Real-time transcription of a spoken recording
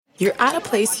you're at a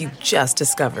place you just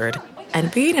discovered.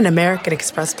 And being an American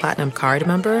Express Platinum card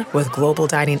member with global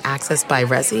dining access by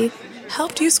Resy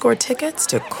helped you score tickets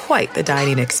to quite the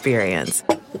dining experience.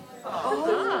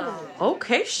 Oh,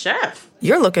 okay, chef.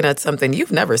 You're looking at something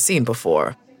you've never seen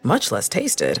before, much less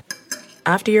tasted.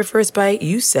 After your first bite,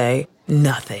 you say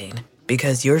nothing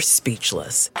because you're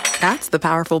speechless. That's the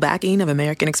powerful backing of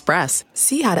American Express.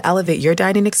 See how to elevate your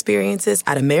dining experiences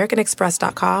at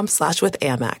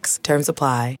americanexpress.com/withAmex. Terms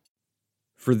apply.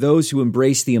 For those who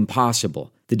embrace the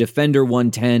impossible, the Defender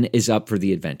 110 is up for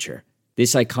the adventure.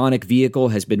 This iconic vehicle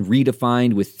has been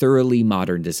redefined with thoroughly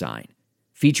modern design.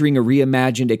 Featuring a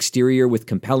reimagined exterior with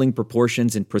compelling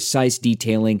proportions and precise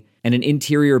detailing, and an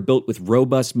interior built with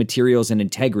robust materials and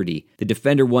integrity, the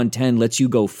Defender 110 lets you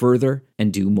go further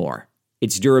and do more.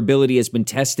 Its durability has been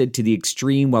tested to the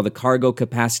extreme, while the cargo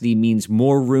capacity means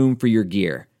more room for your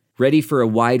gear. Ready for a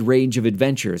wide range of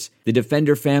adventures, the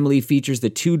Defender family features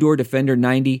the two-door Defender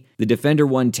 90, the Defender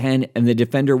 110, and the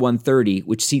Defender 130,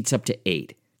 which seats up to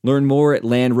 8. Learn more at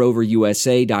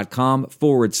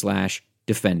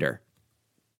LandRoverUSA.com/Defender.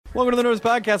 Welcome to the Nerds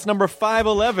Podcast number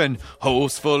 511.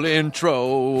 Hostful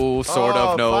intro, sort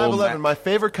of. No, 511, my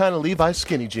favorite kind of Levi's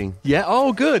skinny jean. Yeah,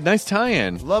 oh, good. Nice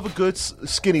tie-in. Love a good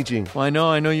skinny jean. Well, I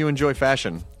know you enjoy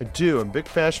fashion. I do. I'm big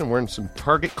fashion, wearing some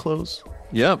Target clothes.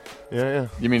 Yep. Yeah.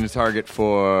 You mean the Target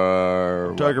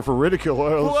for... Target for ridicule.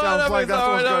 Well, sounds like that's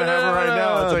what's going to happen right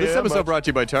now. This episode brought to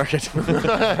you by Target.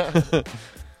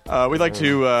 We'd like to... do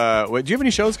you have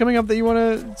any shows coming up that you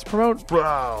want to promote?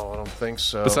 Wow, I don't think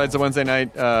so. Besides the Wednesday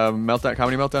night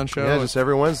Comedy Meltdown show? Yeah, just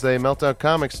every Wednesday, Meltdown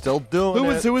Comics still doing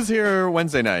it. Who was here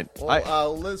Wednesday night?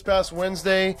 Well, this past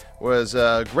Wednesday was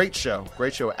a great show.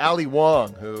 Ali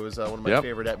Wong, who is one of my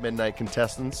favorite At Midnight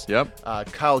contestants. Yep.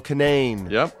 Kyle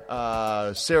Kinane.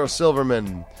 Yep. Sarah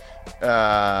Silverman.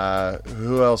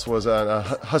 Who else was on?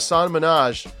 Hassan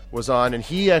Minaj was on, and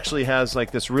he actually has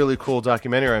like this really cool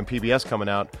documentary on PBS coming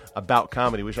out about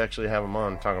comedy. We should actually have him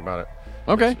on talking about it.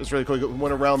 Okay. It's really cool. He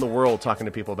went around the world talking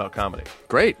to people about comedy.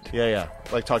 Great. Yeah.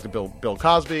 Like talk to Bill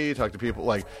Cosby, talk to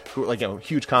people who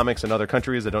huge comics in other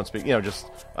countries that don't speak, just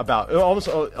about almost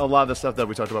a lot of the stuff that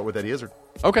we talked about with Eddie Izzard.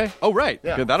 Okay. Oh, right.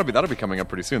 Yeah. Good. That'll be coming up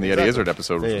pretty soon. The Eddie Izzard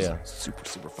episode, which was super,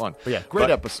 super fun. But yeah, great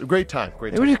episode. Great time.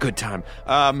 It was a good time.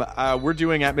 We're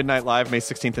doing At Midnight Live May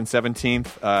 16th and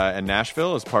 17th in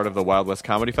Nashville as part of the Wild West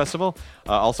Comedy Festival.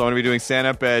 Also, I'm going to be doing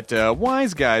stand-up at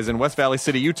Wise Guys in West Valley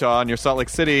City, Utah, near Salt Lake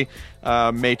City,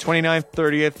 May 29th,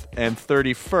 30th, and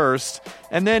 31st.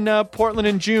 And then Portland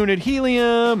in June at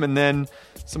Helium, and then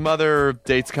some other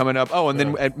dates coming up. Oh, and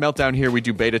then at Meltdown here, we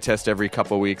do beta test every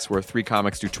couple of weeks where 3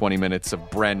 comics do 20 minutes of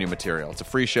brand new material. It's a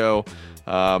free show.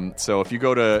 So if you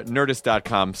go to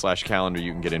nerdist.com/calendar,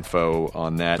 you can get info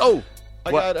on that. Oh,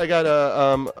 we're doing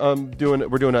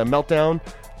a Meltdown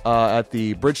at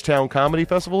the Bridgetown Comedy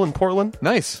Festival in Portland.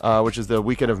 Nice. Which is the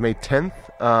weekend of May 10th.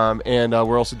 And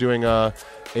we're also doing a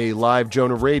live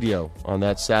Jonah Radio on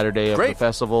that Saturday of the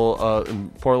festival in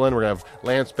Portland. We're going to have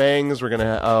Lance Bangs. We're going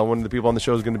to one of the people on the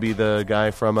show is going to be the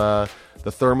guy from the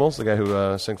Thermals, the guy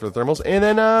who sings for the Thermals. And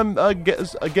then a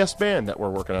guest band that we're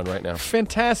working on right now.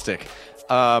 Fantastic.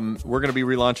 We're going to be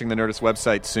relaunching the Nerdist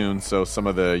website soon, so some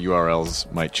of the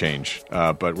URLs might change.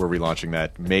 But we're relaunching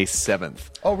that May 7th.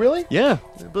 Oh, really? Yeah.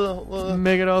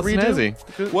 Make it all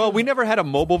snazzy. Well, we never had a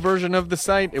mobile version of the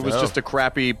site. It was just a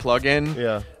crappy plugin.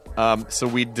 Yeah. So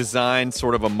we designed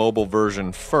sort of a mobile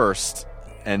version first,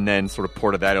 and then sort of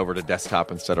ported that over to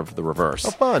desktop instead of the reverse.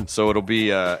 Oh, fun! So it'll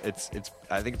be I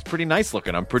think it's pretty nice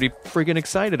looking. I'm pretty freaking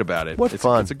excited about it. What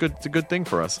fun! It's a good thing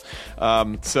for us.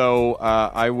 So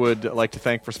I would like to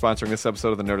thank for sponsoring this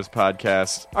episode of the Nerdist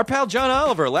Podcast our pal John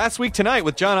Oliver. Last Week Tonight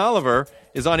with John Oliver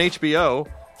is on HBO.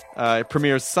 It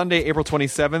premieres Sunday, April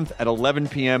 27th at 11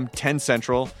 p.m. 10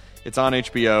 Central. It's on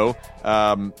HBO.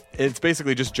 It's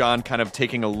basically just John kind of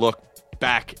taking a look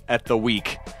back at the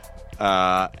week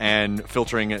and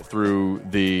filtering it through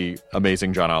the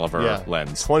amazing John Oliver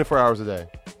lens. 24 hours a day.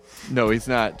 No, he's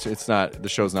not. It's not. The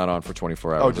show's not on for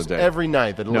 24 hours just a day. Every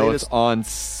night. It's on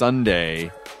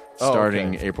Sunday,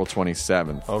 starting April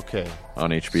 27th. Okay. On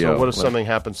HBO. So what if something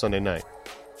happens Sunday night?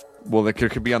 Well, it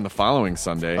could be on the following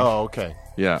Sunday. Oh, okay.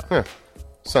 Yeah. Huh.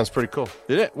 Sounds pretty cool.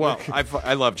 Well,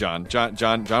 I love John.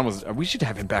 John was. We should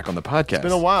have him back on the podcast. It's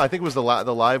been a while. I think it was the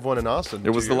live one in Austin. It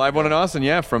was the live one in Austin.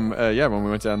 Yeah, from when we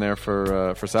went down there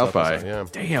for South by. Yeah.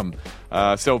 Damn.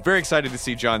 So very excited to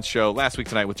see John's show Last Week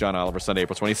Tonight with John Oliver, Sunday,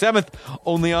 April 27th,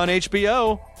 only on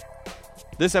HBO.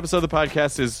 This episode of the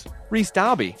podcast is Rhys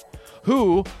Dalby,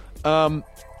 who I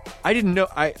didn't know.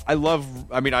 I love.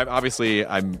 I mean, I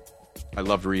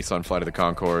loved Rhys on Flight of the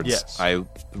Conchords. Yes.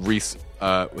 Rhys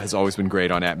has always been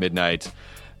great on At Midnight.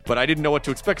 but I didn't know what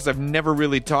to expect because I've never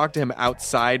really talked to him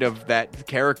outside of that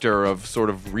character of sort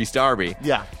of Rhys Darby.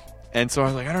 Yeah. And so I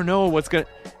was like, I don't know what's going to...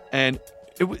 And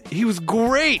he was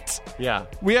great. Yeah.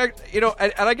 And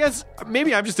I guess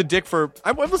maybe I'm just a dick for...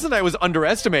 I wasn't I was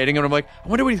underestimating him. I'm like, I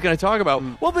wonder what he's going to talk about.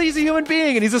 Well, but he's a human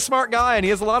being, and he's a smart guy, and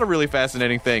he has a lot of really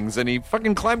fascinating things, and he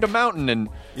fucking climbed a mountain, and...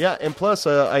 Yeah, and plus,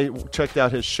 I checked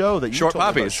out his show that you Short told me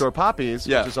Poppies. about, Short Poppies,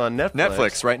 which is on Netflix.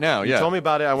 Netflix right now, You told me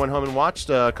about it. I went home and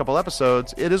watched a couple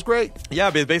episodes. It is great.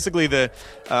 Yeah, but basically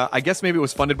I guess maybe it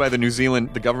was funded by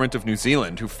the government of New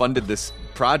Zealand, who funded this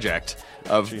project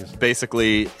of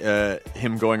basically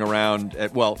him going around.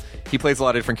 He plays a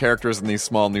lot of different characters in these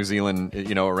small New Zealand,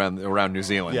 around New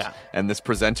Zealand. Yeah. And this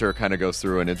presenter kind of goes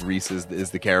through, and it's Rhys is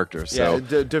the character. So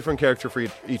Different character for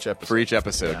each episode. For each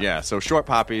episode, yeah. So Short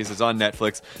Poppies is on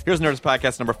Netflix. Here's Nerdist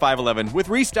Podcast number 511 with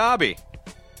Rhys Darby.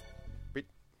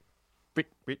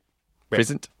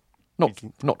 Present? Not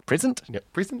present? Yeah,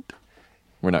 present.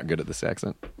 We're not good at this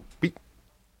accent.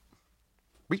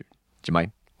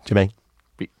 Jermaine.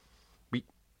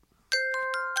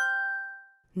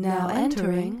 Now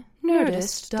entering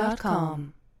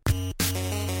Nerdist.com.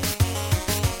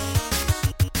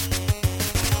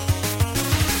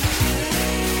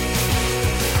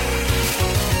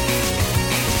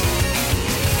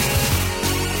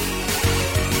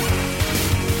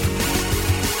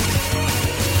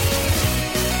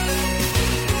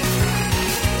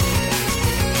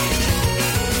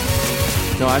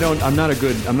 No, I don't. I'm not a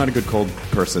good cold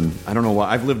person. I don't know why.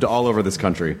 I've lived all over this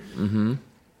country. Mm-hmm.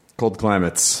 Cold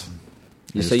climates.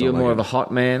 So you're more of a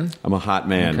hot man? I'm a hot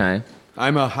man. Okay. I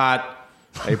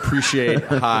appreciate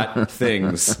hot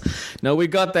things. No, we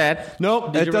got that.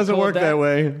 Nope, Did it you doesn't record work that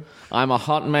way. I'm a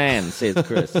hot man, says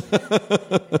Chris.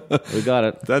 We got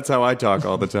it. That's how I talk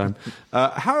all the time.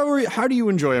 How do you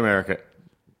enjoy America?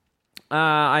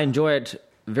 I enjoy it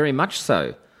very much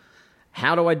so.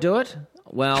 How do I do it?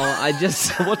 Well, I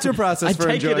just... What's your process for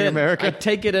enjoying America? I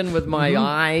take it in with my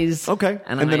eyes. Okay.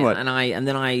 And then what? And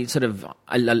then I sort of...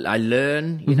 I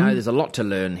learn. You know, there's a lot to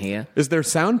learn here. Is there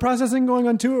sound processing going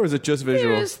on too, or is it just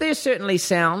visual? There's certainly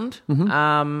sound.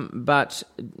 But,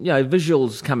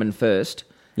 visuals come in first.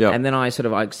 Yeah. And then I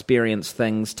experience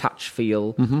things, touch,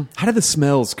 feel. How do the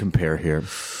smells compare here?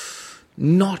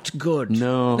 Not good.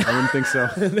 No, I wouldn't think so.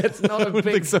 That's not a big...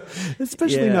 think so.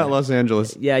 Especially not Los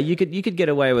Angeles. Yeah, you could get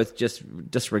away with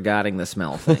just disregarding the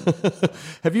smell thing.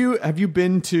 Have you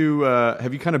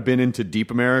kind of been into deep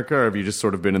America, or have you just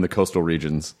sort of been in the coastal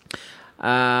regions?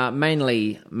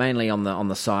 Mainly on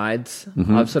the sides.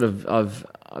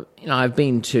 I've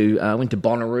been to went to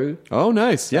Bonnaroo. Oh,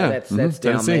 nice. Yeah, that's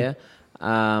down Tennessee. there.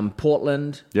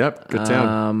 Portland. Yep, good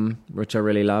town. Which I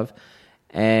really love.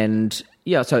 And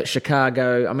so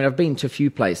Chicago. I mean, I've been to a few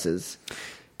places.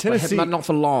 Tennessee, but not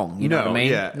for long. You know what I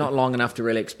mean? Yeah. Not long enough to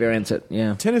really experience it.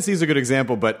 Yeah. Tennessee's a good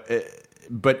example, but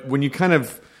when you kind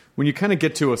of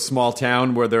get to a small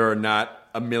town where there are not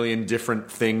a million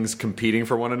different things competing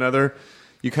for one another,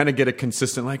 you kind of get a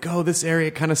consistent, like, oh, this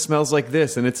area kind of smells like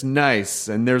this, and it's nice,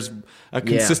 and there's a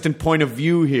consistent point of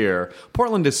view here.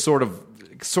 Portland is sort of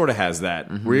has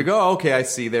that, where you go, oh, okay, I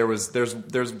see. There's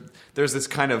this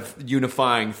kind of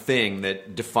unifying thing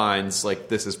that defines, like,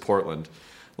 this is Portland.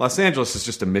 Los Angeles is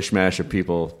just a mishmash of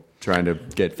people trying to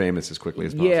get famous as quickly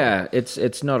as possible. Yeah,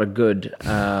 it's not a good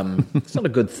it's not a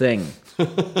good thing.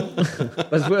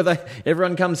 But where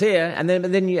everyone comes here, and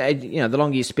then you the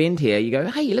longer you spend here, you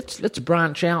go, hey, let's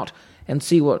branch out and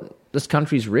see what this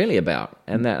country's really about.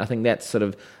 And I think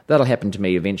that'll happen to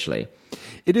me eventually.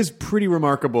 It is pretty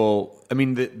remarkable. I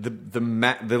mean,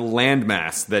 the land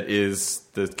mass that is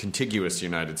the contiguous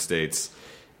United States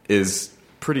is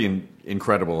pretty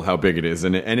incredible how big it is,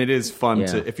 and it is fun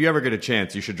to. If you ever get a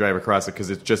chance, you should drive across it, because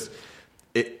it's just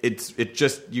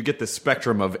you get the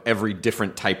spectrum of every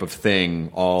different type of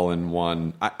thing all in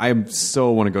one. I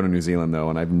so want to go to New Zealand though,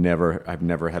 and I've never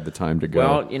had the time to go.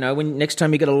 Well, when next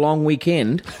time you get a long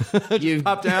weekend, you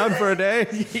pop down for a day.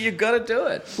 You got to do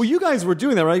it. Well, you guys were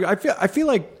doing that, right? I feel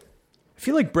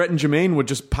like Brett and Jermaine would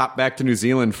just pop back to New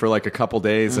Zealand for like a couple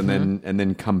days and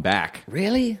then come back.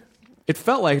 Really? It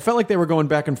felt like they were going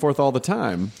back and forth all the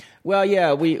time. Well,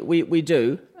 yeah, we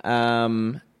do.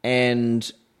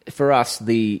 And for us,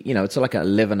 it's like an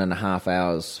 11.5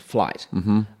 hours flight.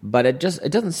 Mm-hmm. But it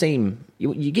doesn't seem,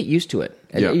 you get used to it.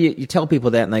 Yeah. You tell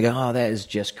people that and they go, oh, that is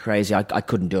just crazy. I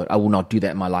couldn't do it. I will not do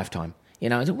that in my lifetime.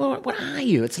 I said, well, what are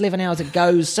you? It's 11 hours. It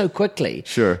goes so quickly.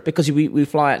 Sure. Because we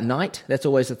fly at night. That's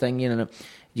always the thing. You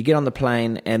get on the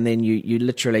plane and then you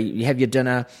literally, you have your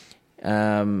dinner,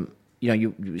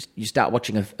 you start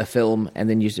watching a film, and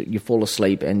then you fall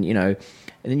asleep, and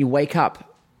then you wake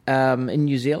up in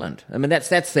New Zealand. I mean, that's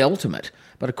the ultimate.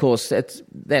 But of course,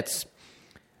 that's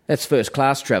first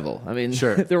class travel. I mean,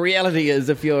 Sure. The reality is,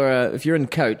 if you're in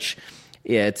coach,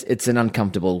 yeah, it's an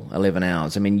uncomfortable 11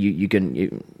 hours. I mean, you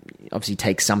can obviously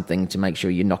take something to make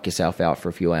sure you knock yourself out for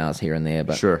a few hours here and there.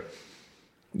 But Sure.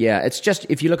 yeah, it's just,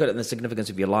 if you look at it in the significance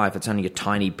of your life, it's only a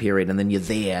tiny period, and then you're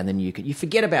there, and then you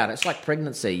forget about it. It's like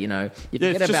pregnancy, you know. You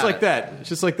Yeah, forget it's just about like it. that. It's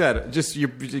just like that. Just you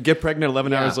get pregnant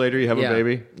 11 Yeah. hours later, you have Yeah. a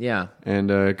baby. Yeah. And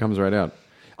it comes right out.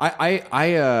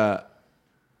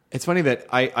 It's funny that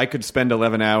I could spend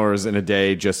 11 hours in a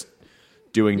day just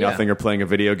doing Yeah. nothing or playing a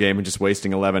video game and just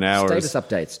wasting 11 hours. Status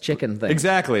updates, chicken thing.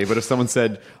 Exactly. But if someone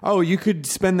said, "Oh, you could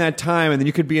spend that time and then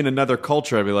you could be in another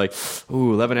culture," I'd be like,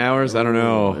 "Ooh, 11 hours? I don't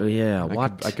know." Yeah,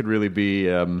 I could really be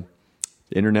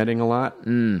interneting a lot.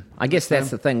 I guess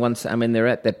that's the thing. They're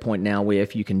at that point now where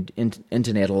if you can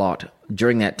internet a lot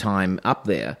during that time up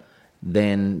there,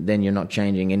 then you're not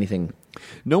changing anything.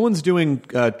 No one's doing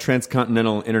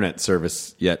transcontinental internet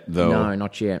service yet, though. No,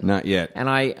 not yet. Not yet. And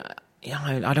I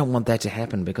don't want that to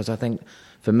happen, because I think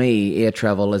for me, air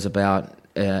travel is about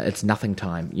it's nothing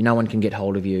time. No one can get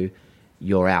hold of you.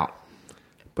 You're out.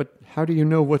 But how do you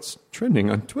know what's trending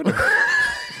on Twitter?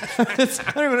 I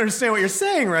don't even understand what you're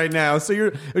saying right now.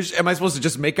 So am I supposed to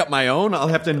just make up my own? I'll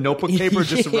have to notebook paper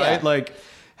just Yeah. write like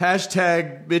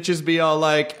hashtag bitches be all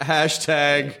like,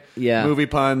 hashtag Yeah. movie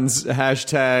puns,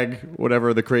 hashtag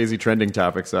whatever the crazy trending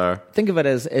topics are. Think of it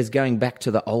as going back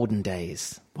to the olden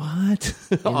days. What?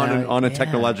 on a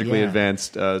technologically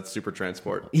advanced super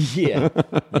transport. Yeah.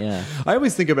 Yeah. I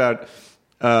always think about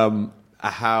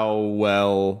how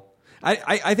well...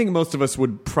 I think most of us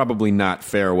would probably not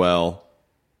fare well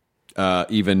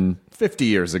even 50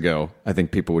 years ago. I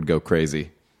think people would go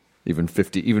crazy. Even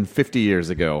 50 years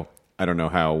ago. I don't know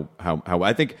how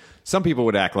I think some people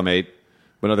would acclimate,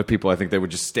 but other people, I think they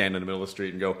would just stand in the middle of the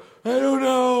street and go, "I don't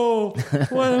know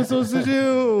what I'm supposed to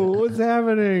do. What's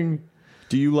happening?"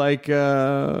 Do you like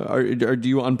or do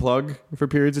you unplug for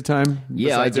periods of time?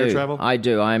 Yeah, I besides do. air travel? I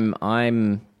do.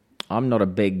 I'm not a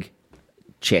big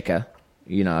checker.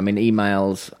 You know, I mean,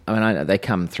 emails. I mean, they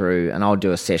come through, and I'll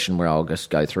do a session where I'll just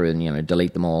go through and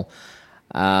delete them all.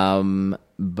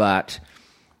 But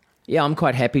yeah, I'm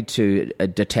quite happy to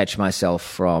detach myself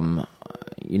from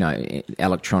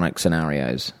electronic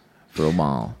scenarios for a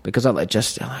while, because it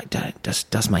just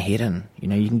does my head in.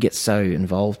 You can get so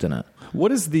involved in it.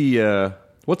 What is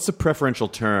what's the preferential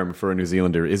term for a New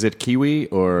Zealander? Is it Kiwi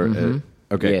or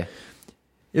okay? Yeah.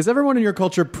 Is everyone in your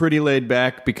culture pretty laid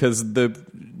back? Because the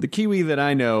Kiwi that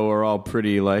I know are all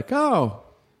pretty like, oh,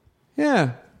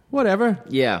 yeah, whatever.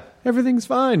 Yeah. Everything's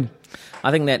fine.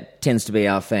 I think that tends to be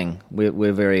our thing.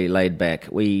 We're very laid back.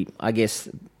 I guess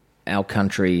our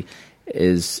country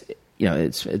is,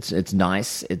 it's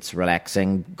nice, it's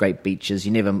relaxing, great beaches.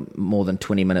 You're never more than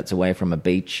 20 minutes away from a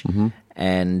beach,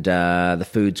 and the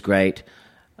food's great.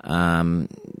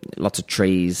 Lots of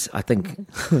trees. I think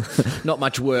not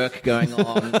much work going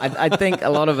on. I think a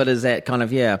lot of it is that kind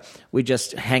of, we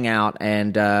just hang out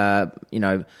and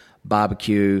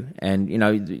barbecue, and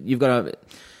you've got to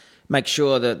make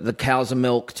sure that the cows are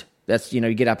milked. That's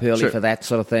you get up early Sure. for that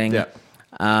sort of thing. Yeah.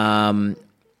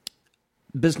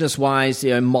 Business wise,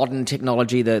 modern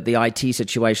technology, the IT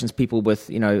situations, people with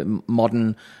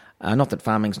modern. Not that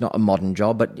farming's not a modern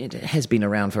job, but it has been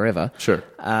around forever. Sure.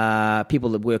 People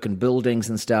that work in buildings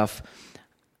and stuff,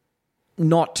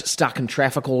 not stuck in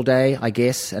traffic all day, I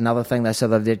guess. Another thing, they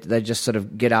just sort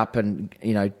of get up and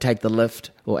take the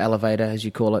lift or elevator, as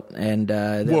you call it. And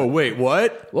Whoa, wait,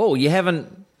 what? whoa, you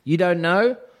don't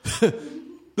know?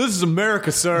 This is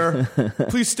America, sir.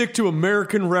 Please stick to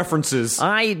American references.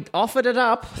 I offered it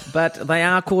up, but they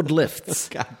are called lifts,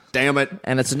 God damn it.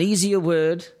 and it's an easier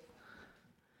word.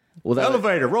 Although,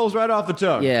 Elevator rolls right off the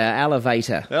tongue. yeah,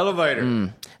 elevator. Elevator.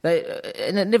 And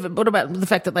it never. What about the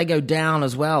fact that they go down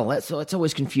as well? It's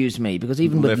always confused me, because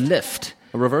even with lift,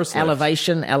 A reverse lift.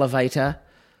 elevation, elevator.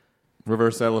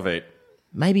 Reverse elevate.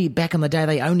 Maybe back in the day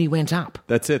they only went up.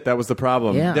 That's it. That was the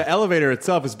problem. Yeah. The elevator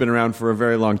itself has been around for a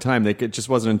very long time. It just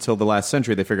wasn't until the last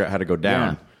century they figured out how to go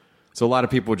down. Yeah. So a lot of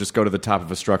people would just go to the top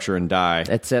of a structure and die.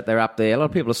 That's it. They're up there. A lot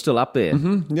of people are still up there.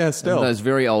 Yeah, still. In those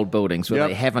very old buildings where Yep.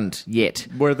 they haven't yet.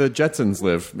 Where the Jetsons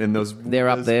live in those. They're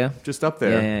up there. Just up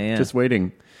there. Yeah. Just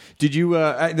waiting. Did you?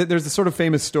 There's a sort of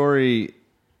famous story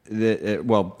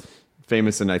that,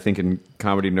 famous and I think in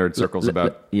comedy nerd circles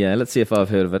about. Yeah, let's see if I've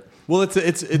heard of it. Well, it's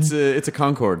a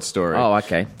Concorde story. Oh,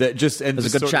 okay. That just and There's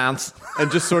just a good sort- chance.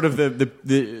 and just sort of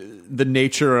the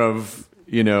nature of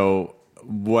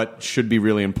what should be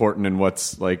really important and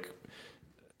what's like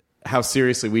how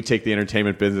seriously we take the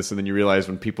entertainment business, and then you realize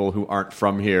when people who aren't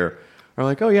from here are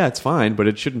like, oh yeah, it's fine, but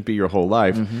it shouldn't be your whole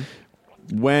life.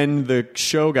 When the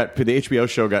HBO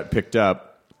show got picked up,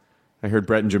 I heard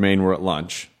Brett and Jermaine were at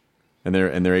lunch, and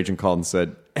their agent called and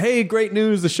said, "Hey, great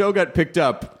news! The show got picked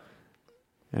up."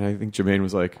 And I think Jermaine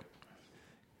was like,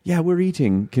 "Yeah, we're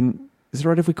eating. Is it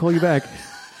all right if we call you back?"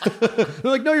 They're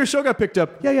like, "No, your show got picked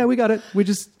up." Yeah, we got it. We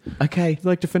just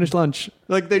like to finish lunch.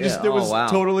 Like they just there was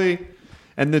totally.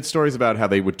 And then stories about how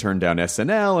they would turn down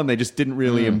SNL and they just didn't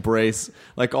really embrace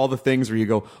like all the things where you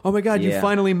go, "Oh my God, you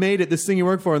finally made it! This thing you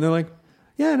work for," and they're like,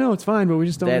 "Yeah, no, it's fine, but we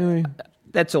just don't really."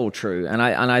 That's all true, and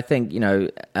I think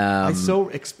I so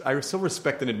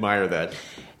respect and admire that.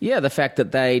 Yeah, the fact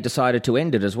that they decided to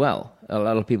end it as well. A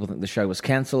lot of people think the show was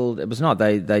cancelled. It was not.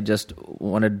 They just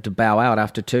wanted to bow out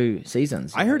after 2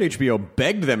 seasons. I heard HBO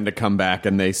begged them to come back,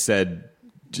 and they said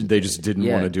they just didn't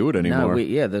want to do it anymore.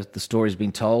 No, the story's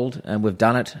been told, and we've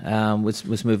done it.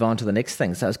 Let's move on to the next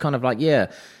thing. So it's kind of like,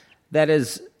 that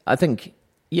is, I think,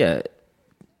 very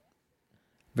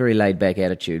laid back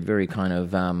attitude. Very kind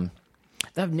of.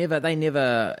 They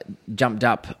never jumped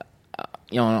up,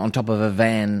 on top of a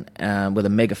van with a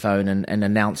megaphone and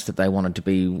announced that they wanted to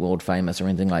be world famous or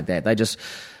anything like that. They just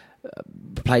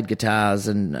played guitars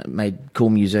and made cool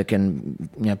music, and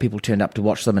people turned up to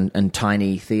watch them in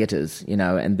tiny theaters,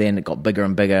 and then it got bigger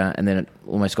and bigger, and then it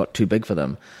almost got too big for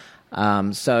them.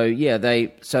 Therefore,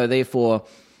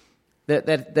 that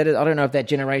is, I don't know if that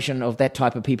generation of that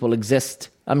type of people exist.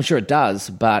 I'm sure it does,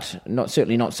 but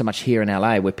certainly not so much here in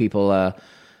LA, where people are,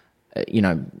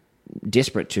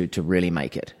 desperate to really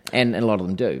make it, and a lot of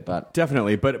them do. But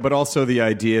definitely, but also the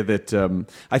idea that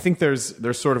I think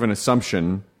there's sort of an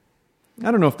assumption. I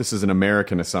don't know if this is an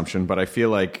American assumption, but I feel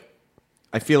like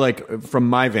from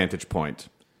my vantage point,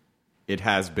 it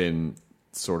has been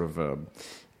sort of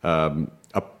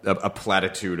a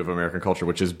platitude of American culture,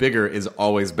 which is bigger is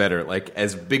always better. Like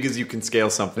as big as you can scale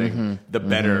something, the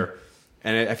better.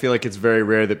 And I feel like it's very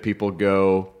rare that people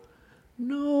go,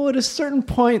 "No, at a certain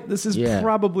point, this is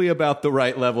probably about the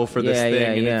right level for this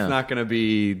thing, and it's not going to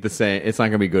be the same. It's not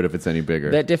going to be good if it's any bigger."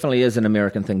 That definitely is an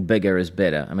American thing. Bigger is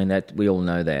better. I mean, that we all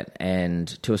know that, and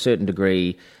to a certain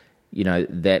degree,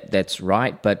 that's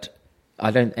right. But I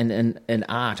don't. And in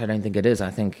art, I don't think it is. I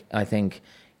think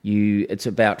it's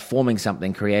about forming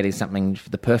something, creating something for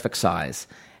the perfect size,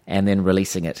 and then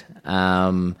releasing it.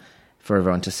 For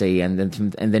everyone to see, and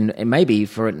then maybe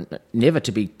for it never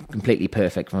to be completely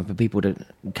perfect, for people to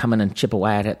come in and chip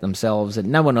away at it themselves,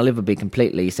 and no one will ever be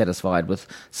completely satisfied with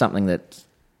something that's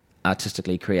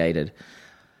artistically created.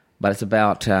 But it's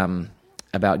about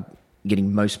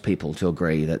getting most people to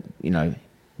agree that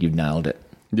you've nailed it.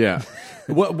 Yeah.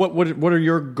 What are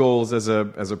your goals as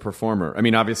a performer? I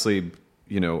mean, obviously, do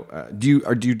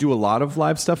you do a lot of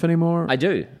live stuff anymore? I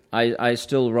do. I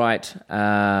still write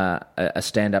a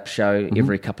stand-up show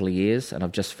every couple of years, and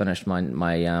I've just finished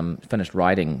finished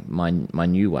writing my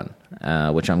new one,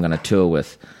 which I'm going to tour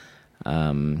with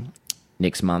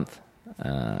next month.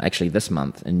 Actually, this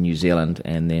month in New Zealand,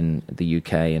 and then the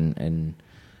UK in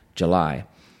July.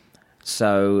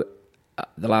 So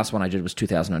the last one I did was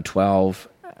 2012.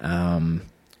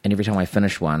 And every time I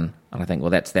finish one, I think, well,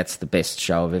 that's the best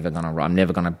show I've ever going to write. I'm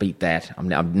never going to beat that. I'm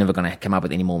never going to come up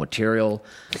with any more material.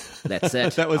 That's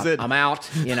it. That was it. I'm out,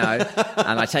 and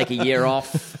I take a year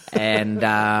off. And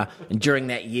during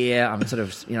that year, I'm sort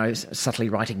of, subtly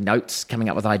writing notes, coming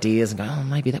up with ideas, and going, oh,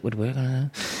 maybe that would work. I don't know.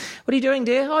 What are you doing,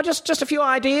 dear? Oh, just a few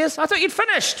ideas. I thought you'd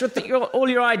finished with all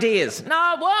your ideas.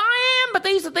 No, well, I am, but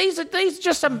these are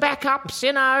just some backups,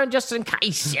 just in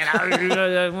case, we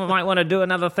might want to do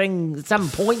another thing at some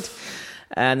point.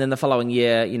 And then the following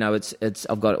year, it's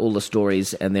I've got all the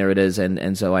stories, and there it is,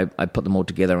 and so I put them all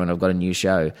together, and I've got a new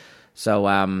show. So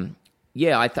I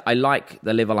like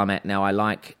the level I'm at now. I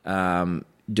like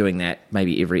doing that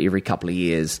maybe every couple of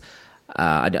years.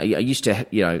 I used to,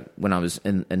 when I was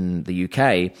in the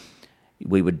UK,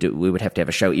 we would have to have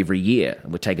a show every year.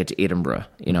 We'd take it to Edinburgh,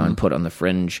 and put it on the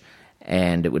Fringe,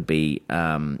 and it would be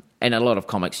and a lot of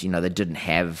comics, they didn't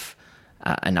have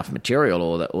enough material,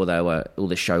 or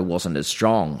the show wasn't as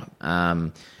strong.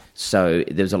 So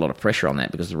there's a lot of pressure on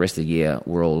that, because the rest of the year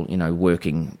we're all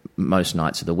working most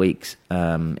nights of the week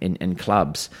in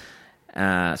clubs.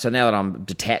 So now that I'm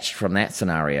detached from that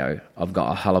scenario, I've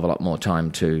got a hell of a lot more time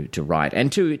to write,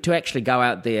 and to actually go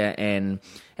out there and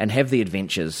have the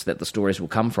adventures that the stories will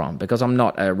come from, because I'm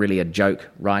not really a joke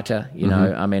writer.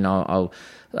 I mean, I'll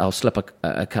slip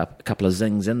a couple of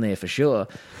zings in there for sure,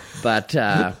 but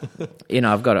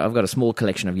I've got a small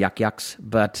collection of yucks,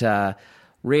 but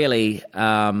really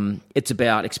it's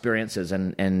about experiences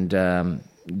and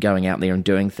going out there and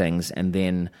doing things, and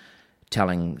then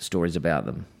telling stories about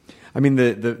them. I mean,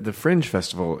 the Fringe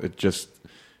Festival,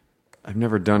 I've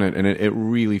never done it, and it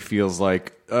really feels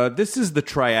like this is the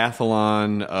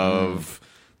triathlon of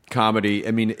comedy.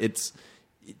 I mean,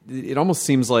 it almost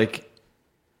seems like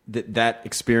that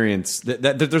experience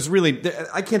that there's really,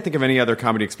 I can't think of any other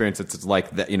comedy experience that's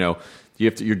like that. You know,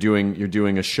 you're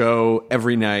doing a show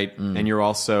every night, and you're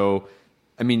also,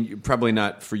 I mean, probably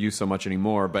not for you so much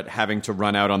anymore, but having to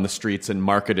run out on the streets and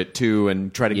market it too,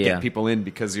 and try to get people in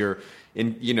because you're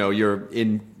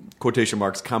in quotation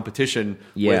marks competition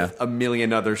with a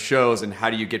million other shows, and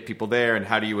how do you get people there, and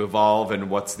how do you evolve,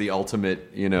 and what's the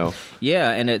ultimate,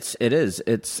 Yeah, and it's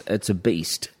a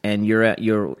beast, and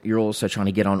you're also trying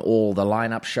to get on all the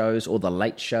lineup shows, all the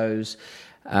late shows,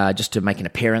 just to make an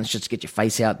appearance, just to get your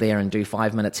face out there and do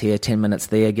 5 minutes here, 10 minutes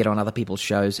there, get on other people's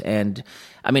shows, and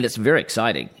I mean it's very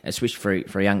exciting, especially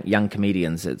for young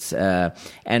comedians. It's and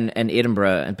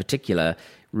Edinburgh in particular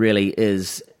really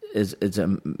is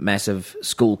a massive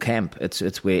school camp.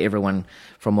 It's where everyone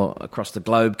from across the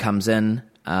globe comes in,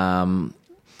 and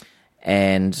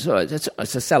so it's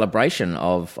a celebration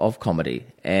of comedy.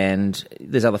 And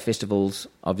there's other festivals,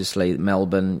 obviously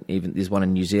Melbourne. Even there's one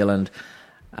in New Zealand.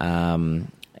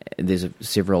 There's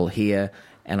several here,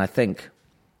 and I think,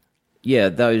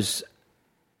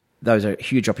 those are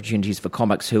huge opportunities for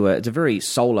comics it's a very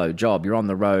solo job. You're on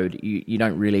the road. You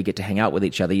don't really get to hang out with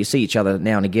each other. You see each other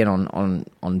now and again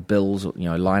on bills,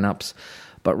 lineups.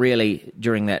 But really,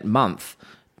 during that month,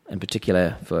 in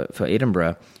particular for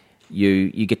Edinburgh,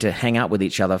 you get to hang out with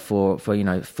each other for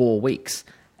 4 weeks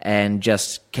and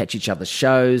just catch each other's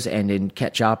shows and then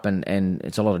catch up, and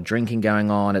it's a lot of drinking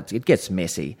going on. It gets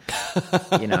messy,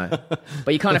 But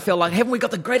you kind of feel like, haven't we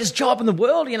got the greatest job in the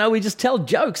world? We just tell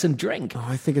jokes and drink. Oh,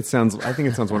 I think it sounds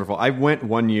wonderful. I went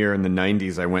one year in the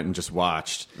 90s. I went and just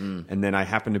watched, and then I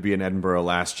happened to be in Edinburgh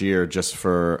last year just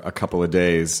for a couple of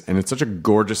days, and it's such a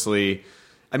gorgeously,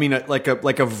 I mean, like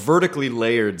a vertically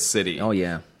layered city. Oh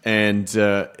yeah, and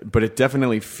but it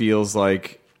definitely feels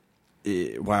like,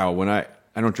 wow. When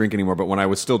I don't drink anymore, but when I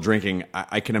was still drinking,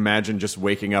 I can imagine just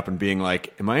waking up and being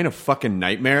like, am I in a fucking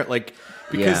nightmare? Like,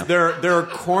 because there are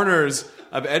corners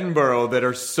of Edinburgh that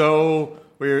are so,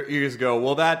 where you just go,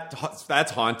 well,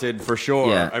 that's haunted for sure.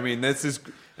 Yeah. I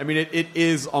mean, it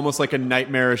is almost like a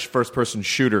nightmarish first-person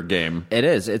shooter game. It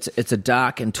is. It's a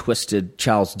dark and twisted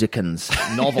Charles Dickens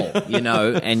novel,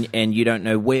 and you don't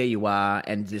know where you are,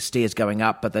 and the stairs going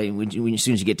up, but as soon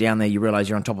as you get down there, you realize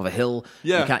you're on top of a hill.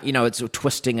 Yeah. You can't, it's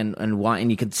twisting and white, and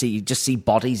you just see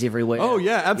bodies everywhere. Oh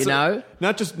yeah, absolutely.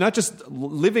 Not just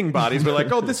living bodies, but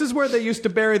like, oh, this is where they used to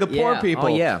bury the poor people.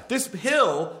 Oh yeah. This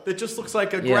hill that just looks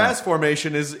like a grass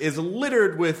formation is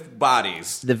littered with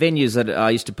bodies. The venues that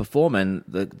I used to perform in,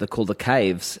 they're called the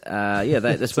caves.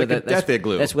 That's where like a death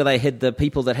igloo. That's where they hid the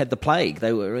people that had the plague.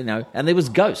 They were, and there was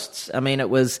ghosts. I mean,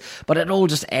 but it all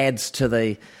just adds to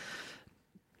the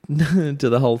to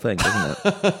the whole thing, doesn't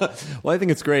it? Well, I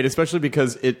think it's great, especially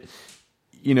because I've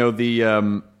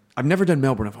never done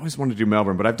Melbourne. I've always wanted to do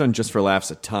Melbourne, but I've done Just for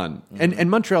Laughs a ton. Mm-hmm. And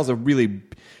Montreal's a really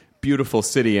beautiful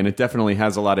city, and it definitely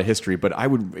has a lot of history. But I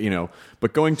would,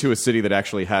 but going to a city that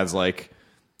actually has like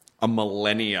a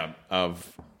millennia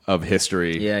of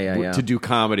history to do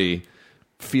comedy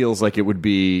feels like it would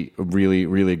be a really,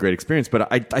 really great experience.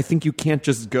 But I think you can't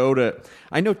just go to,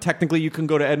 I know technically you can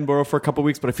go to Edinburgh for a couple of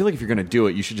weeks, but I feel like if you're going to do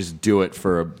it, you should just do it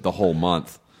for the whole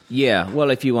month. Yeah, well,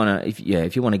 if you want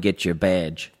to get your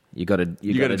badge, you got to do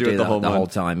it the whole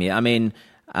time. Yeah, I mean,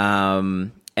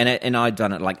 and I'd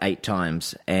done it like 8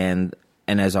 times, and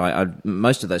as I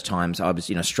most of those times I was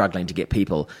struggling to get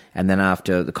people, and then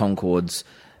after the Concords,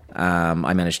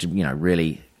 I managed to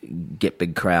really get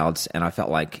big crowds, and I felt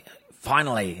like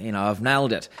finally I've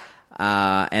nailed it,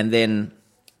 and then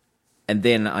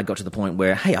I got to the point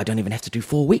where, hey, I don't even have to do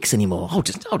 4 weeks anymore. I'll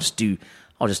just do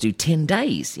 10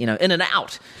 days, in and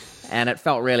out. And it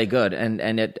felt really good. And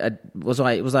was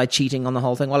I cheating on the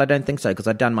whole thing? Well, I don't think so, because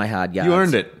I'd done my hard yards. You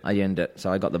earned it. I earned it,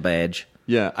 so I got the badge.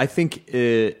 Yeah, I think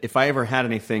if I ever had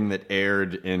anything that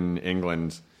aired in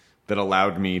England that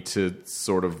allowed me to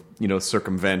sort of,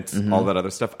 circumvent all that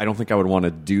other stuff, I don't think I would want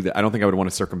to do that. I don't think I would want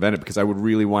to circumvent it, because I would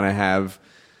really want to have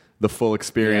the full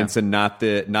experience and not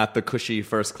the cushy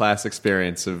first class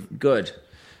experience of good.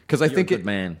 Because I think a good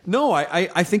man. No,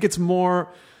 I think it's more.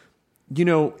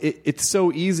 It's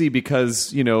so easy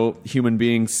because, human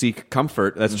beings seek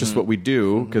comfort. That's just what we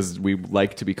do, because we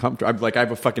like to be comfortable. I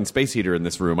have a fucking space heater in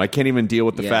this room. I can't even deal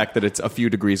with the fact that it's a few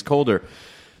degrees colder.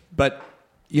 But,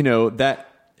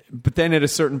 but then at a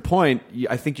certain point,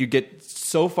 I think you get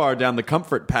so far down the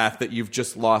comfort path that you've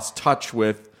just lost touch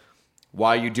with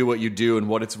why you do what you do and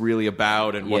what it's really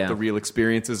about and what Yeah. the real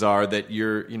experiences are, that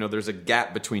there's a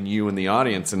gap between you and the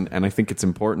audience, and I think it's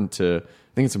important to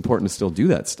still do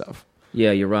that stuff.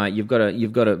 Yeah, you're right. You've got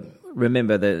to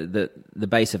remember the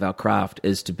base of our craft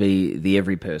is to be the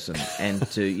every person, and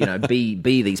to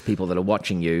be these people that are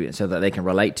watching you, so that they can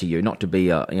relate to you, not to be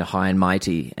high and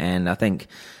mighty. And I think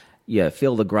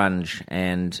feel the grunge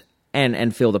and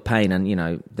feel the pain,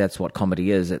 and that's what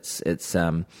comedy is. It's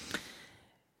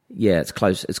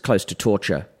close to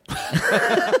torture.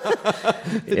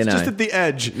 It's just at the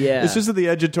edge. Yeah. It's just at the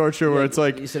edge of torture where it's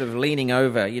like you're sort of leaning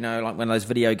over, like one of those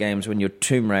video games when you're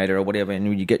Tomb Raider or whatever, and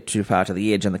when you get too far to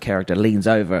the edge and the character leans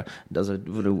over, does a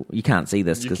little, you can't see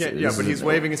this. you can't, but he's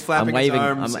waving, he's flapping his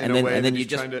arms, and then you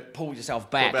just trying to pull yourself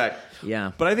back. go back.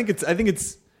 Yeah, But I think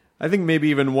maybe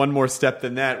even one more step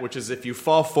than that, which is if you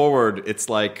fall forward, it's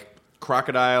like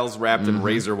crocodiles wrapped in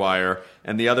razor wire,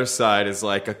 and the other side is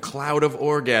like a cloud of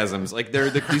orgasms. Like they're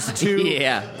these two.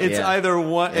 It's either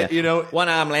one. one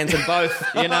arm lands in both.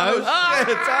 Shit, I'm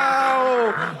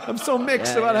so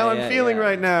mixed about how I'm feeling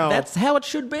right now. That's how it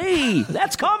should be.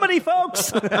 That's comedy,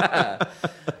 folks.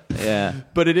 Yeah,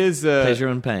 but it is pleasure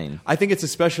and pain. I think it's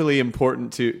especially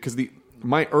important because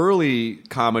my early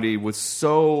comedy was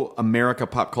so America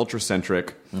pop culture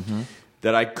centric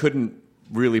that I couldn't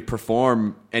really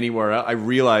perform anywhere else. I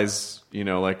realized,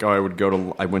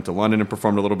 I went to London and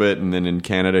performed a little bit, and then in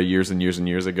Canada years and years and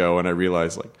years ago, and I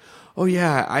realized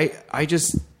I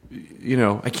just,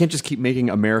 I can't just keep making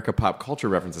America pop culture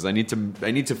references. I need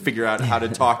to figure out how to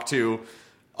talk to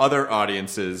other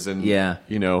audiences, and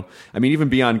even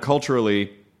beyond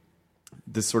culturally,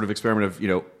 this sort of experiment of,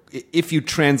 if you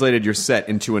translated your set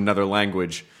into another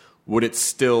language, would it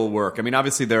still work? I mean,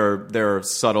 obviously there are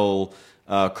subtle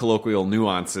colloquial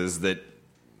nuances that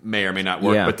may or may not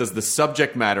work, but does the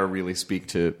subject matter really speak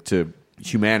to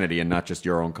humanity and not just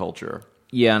your own culture?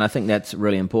 Yeah, and I think that's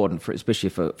really important, especially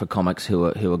for comics who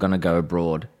are going to go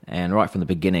abroad. And right from the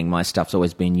beginning, my stuff's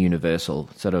always been universal.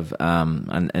 Sort of,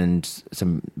 and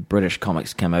some British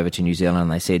comics came over to New Zealand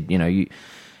and they said,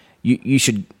 you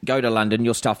should go to London.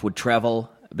 Your stuff would travel.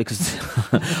 Because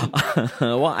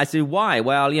well, I said, why?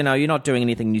 Well, you're not doing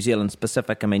anything New Zealand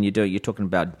specific. I mean, you're talking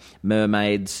about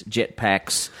mermaids,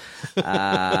 jetpacks,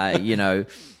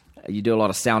 you do a lot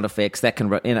of sound effects that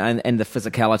can, and the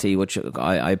physicality, which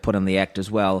I put in the act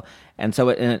as well. And so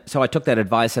I took that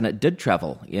advice, and it did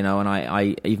travel, and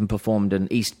I even performed in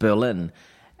East Berlin.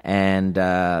 And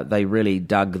they really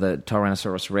dug the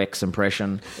Tyrannosaurus Rex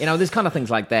impression. There's kind of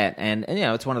things like that. And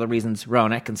it's one of the reasons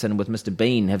Rowan Atkinson with Mr.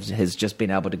 Bean has just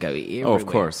been able to go everywhere. Oh, of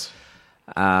course.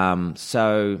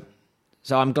 So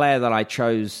I'm glad that I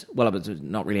chose... Well, it was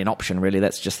not really an option, really.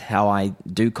 That's just how I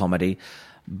do comedy.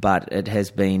 But it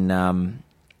has been...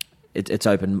 It's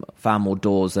opened far more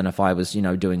doors than if I was,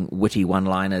 doing witty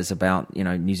one-liners about,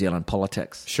 New Zealand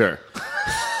politics. Sure.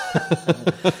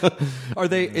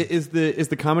 Is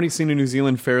the comedy scene in New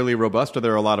Zealand fairly robust? Are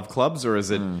there a lot of clubs, or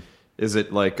is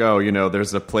it like,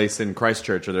 there's a place in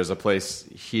Christchurch, or there's a place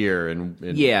here in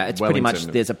it's Wellington? Pretty much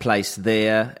there's a place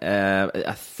there.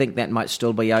 I think that might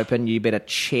still be open. You better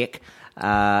check.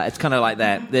 It's kind of like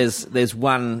that. There's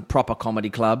one proper comedy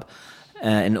club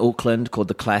in Auckland called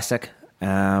The Classic,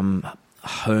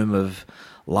 home of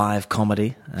live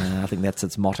comedy. I think that's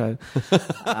its motto.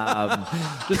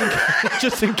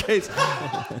 Just in case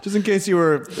you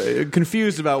were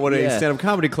confused about what a stand-up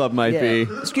comedy club might be.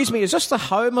 Excuse me, is this the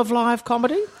home of live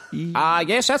comedy?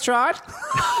 Yes, that's right.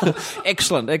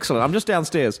 Excellent. I'm just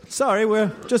downstairs. Sorry,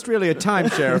 we're just really a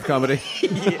timeshare of comedy.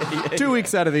 2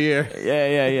 weeks out of the year.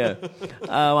 Yeah.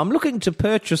 I'm looking to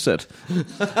purchase it.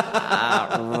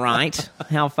 Right.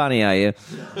 How funny are you?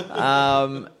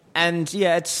 And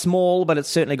it's small, but it's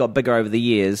certainly got bigger over the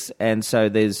years. And so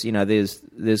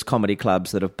there's comedy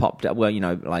clubs that have popped up. Well,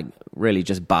 like really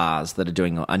just bars that are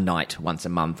doing a night once a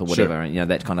month or whatever, Sure.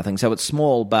 That kind of thing. So it's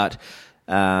small, but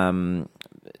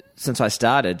since I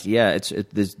started,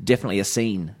 there's definitely a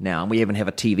scene now. And we even have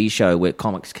a TV show where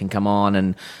comics can come on,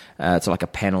 and it's like a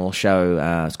panel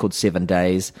show. It's called 7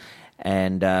 Days.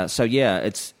 And but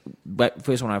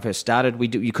first when I first started,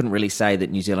 you couldn't really say that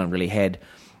New Zealand really had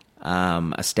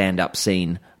a stand-up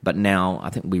scene, but now I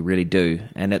think we really do,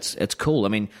 and it's cool. I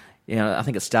mean, I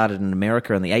think it started in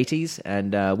America in the 80s,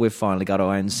 and we've finally got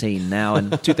our own scene now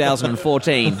in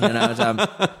 2014.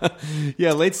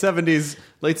 Late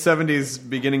 70s,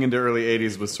 beginning into early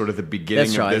 80s was sort of the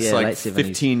beginning of this, late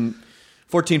 70s.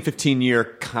 14, 15-year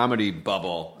comedy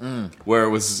bubble where it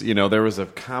was, there was a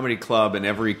comedy club in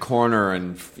every corner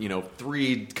and,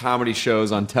 3 comedy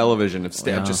shows on television of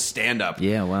just stand-up.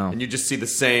 Yeah, wow. And you just see the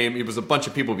same, it was a bunch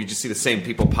of people, but you just see the same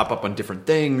people pop up on different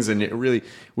things. And it really,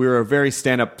 we were a very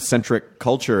stand-up-centric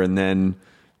culture. And then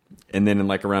in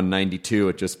like around 92,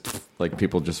 it just, like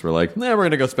people just were like, we're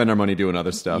going to go spend our money doing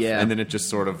other stuff. Yeah. And then it just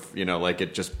sort of,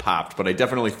 it just popped. But I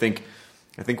definitely think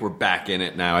we're back in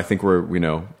it now. I think we're,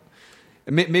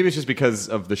 maybe it's just because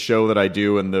of the show that I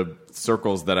do and the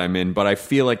circles that I'm in, but I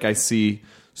feel like I see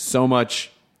so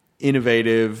much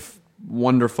innovative,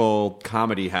 wonderful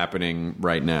comedy happening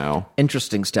right now.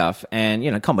 Interesting stuff,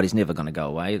 and comedy's never going to go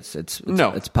away. It's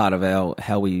part of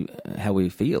how we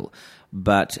feel,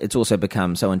 but it's also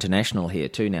become so international here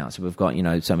too now. So we've got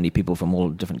so many people from all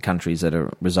different countries that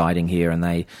are residing here, and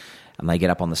they get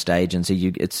up on the stage, and so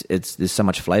there's so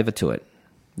much flavor to it.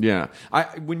 Yeah,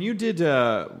 when you did.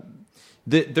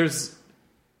 There's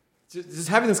just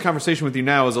having this conversation with you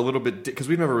now is a little bit because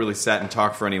we've never really sat and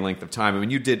talked for any length of time. I mean,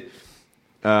 you did.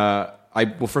 Well,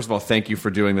 first of all, thank you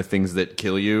for doing the Things That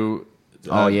Kill You.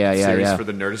 Series for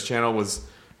the Nerdist channel was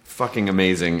fucking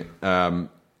amazing.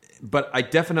 But I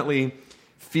definitely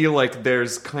feel like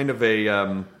there's kind of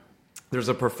there's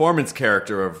a performance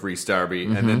character of Rhys Darby,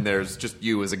 and then there's just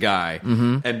you as a guy.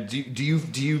 And do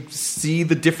you see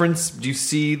the difference? Do you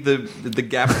see the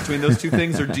gap between those two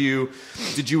things, or did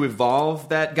you evolve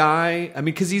that guy? I mean,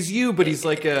 because he's you, but he's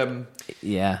like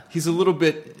he's a little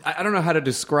bit. I don't know how to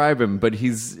describe him, but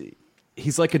he's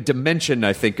like a dimension.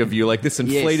 I think of you, like this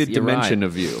inflated dimension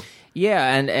of you.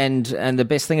 Yeah, and the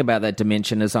best thing about that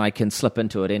dimension is I can slip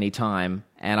into it any time,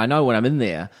 and I know when I'm in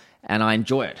there, and I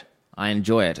enjoy it. And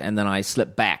then I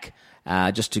slip back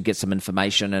just to get some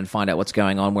information and find out what's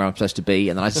going on, where I'm supposed to be,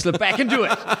 and then I slip back into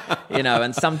it,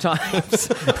 and sometimes...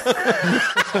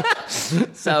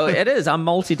 So it is, I'm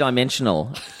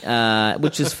multidimensional,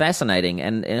 which is fascinating,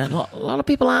 and a lot of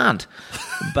people aren't.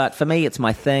 But for me, it's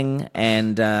my thing,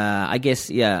 and I guess,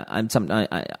 I'm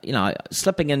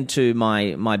slipping into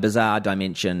my bizarre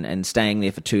dimension and staying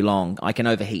there for too long, I can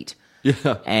overheat.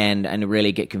 Yeah. And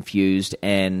really get confused,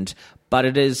 but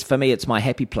it is, for me, it's my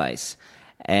happy place.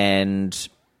 And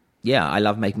I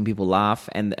love making people laugh.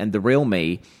 And the real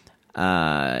me,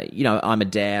 I'm a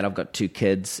dad, I've got 2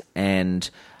 kids, and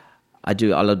I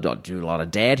do a lot of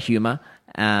dad humor.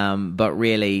 But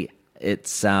really,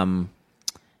 it's a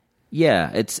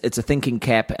thinking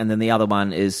cap, and then the other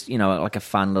one is, like a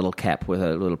fun little cap with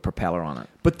a little propeller on it.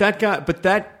 But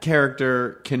that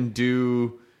character can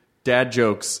do dad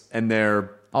jokes, and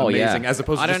they're amazing, as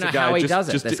opposed to I don't just know a guy. How he does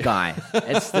it, this guy.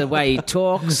 It's the way he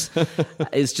talks.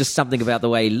 It's just something about the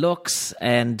way he looks,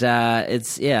 and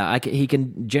he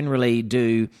can generally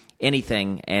do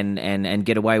anything and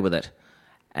get away with it.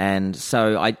 And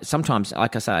so I sometimes,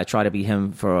 like I say, I try to be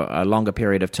him for a longer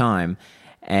period of time,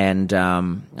 and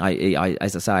I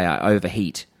as I say, I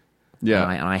overheat. Yeah,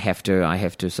 and I have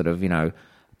to sort of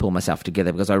pull myself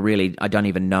together, because I don't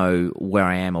even know where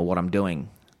I am or what I'm doing.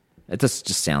 It just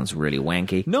sounds really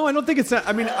wanky. No, I don't think it's that.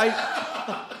 I mean,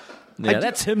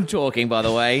 that's him talking, by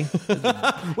the way.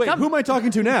 Wait, who am I talking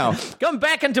to now? Come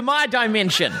back into my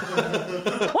dimension.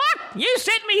 What? You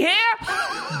sent me here?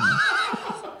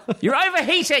 You're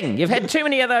overheating. You've had too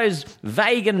many of those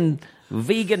vegan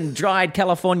dried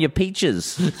California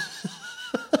peaches. You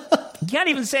can't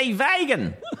even say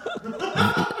vegan.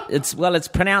 It's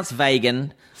pronounced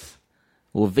vegan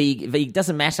or veg.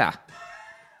 Doesn't matter.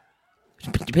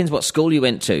 Depends what school you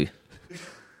went to.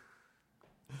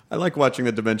 I like watching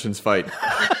the dimensions fight.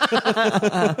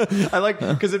 I like,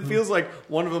 because it feels like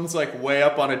one of them's like way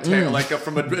up on a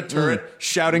from a turret,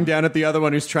 shouting down at the other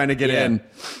one who's trying to get in.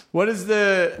 What is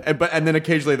and then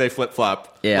occasionally they flip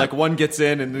flop. Yeah. Like one gets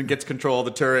in and then gets control of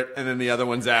the turret, and then the other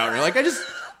one's out. And you're like, I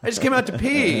just came out to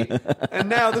pee, and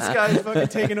now this guy's fucking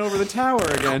taking over the tower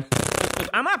again.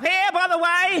 I'm up here, by the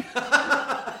way.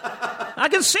 I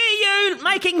can see you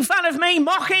making fun of me,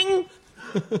 mocking.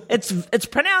 It's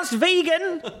pronounced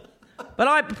vegan, but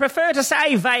I prefer to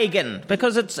say vegan,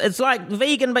 because it's like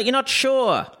vegan, but you're not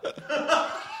sure.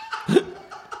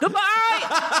 Goodbye.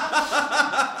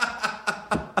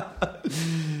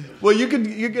 Well, you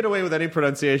get away with any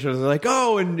pronunciation. It's like,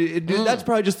 that's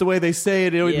probably just the way they say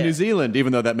it in New Zealand,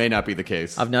 even though that may not be the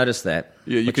case. I've noticed that.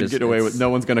 You can get away with, no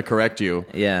one's going to correct you.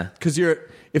 Yeah. Because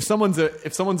if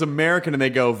someone's American and they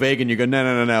go vegan, you go,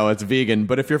 no, it's vegan.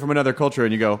 But if you're from another culture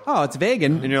and you go, oh, it's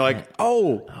vegan, and you're like,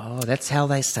 oh, that's how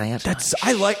they say it.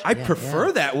 I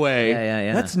prefer that way.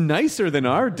 Yeah. That's nicer than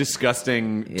our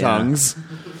disgusting tongues.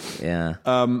 Yeah.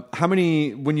 How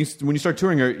many when you start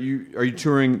touring? Are you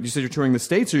touring? You said you're touring the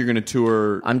States, or you're going to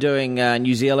tour? I'm doing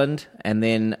New Zealand and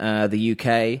then the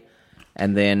UK.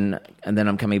 And then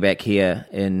I'm coming back here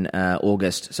in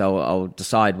August, so I'll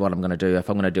decide what I'm going to do. If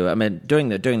I'm going to do it, I mean, doing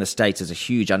the States is a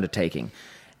huge undertaking,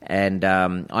 and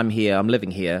I'm living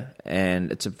here,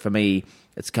 and for me,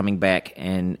 it's coming back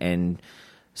and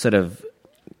sort of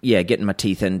getting my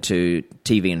teeth into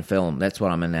TV and film. That's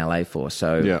what I'm in LA for.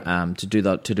 So to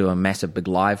do a massive big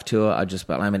live tour,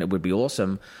 it would be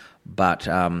awesome. But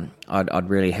I'd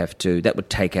really have to. That would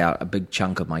take out a big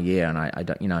chunk of my year, and I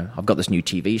don't. I've got this new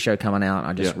TV show coming out.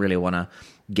 I just really want to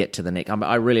get to the next.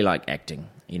 I really like acting,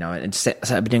 and so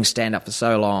I've been doing stand up for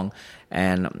so long,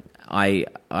 and I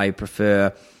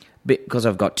prefer, because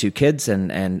I've got 2 kids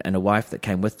and a wife that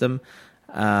came with them.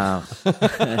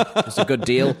 It's a good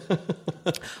deal.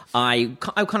 I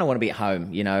kind of want to be at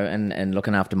home, and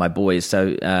looking after my boys.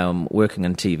 So working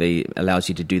on TV allows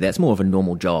you to do that. It's more of a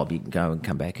normal job. You can go and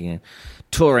come back again.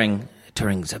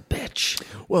 Touring's a bitch.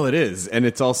 Well, it is, and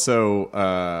it's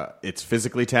also it's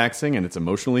physically taxing and it's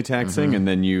emotionally taxing, and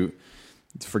then you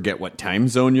forget what time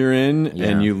zone you're in,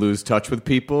 and you lose touch with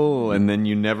people, and then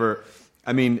you never.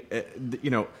 I mean,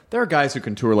 there are guys who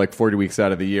can tour like 40 weeks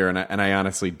out of the year, and I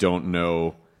honestly don't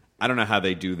know. I don't know how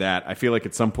they do that. I feel like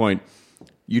at some point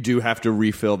you do have to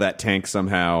refill that tank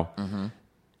somehow.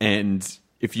 And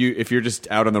if you're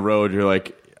just out on the road, you're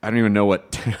like, I don't even know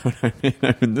what town I'm in.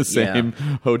 I'm in the same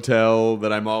hotel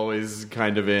that I'm always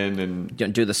kind of in, and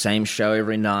don't do the same show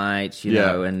every night. You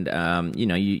know, and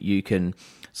you can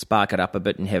spark it up a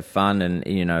bit and have fun,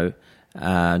 and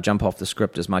jump off the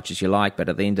script as much as you like, but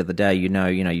at the end of the day,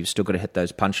 you've still got to hit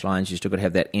those punchlines. You still got to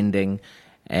have that ending,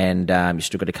 and you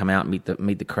still got to come out and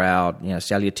meet the crowd.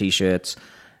 Sell your T-shirts,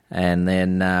 and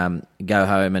then go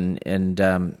home and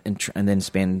then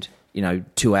spend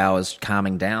 2 hours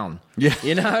calming down. Yeah,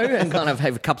 and kind of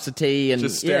have cups of tea and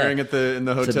just staring in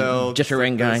the hotel, sort of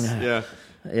jittering, going.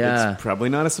 Yeah, it's probably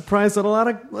not a surprise that a lot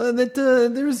of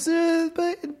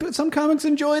but some comics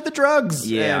enjoy the drugs.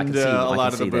 Yeah, and a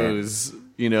lot of the booze.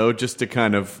 Just to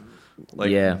kind of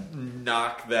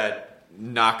knock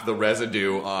the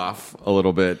residue off a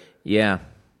little bit. Yeah,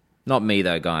 not me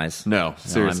though, guys. No,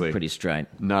 seriously, I'm pretty straight.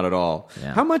 Not at all.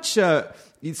 Yeah. How much? So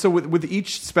with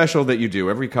each special that you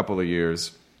do every couple of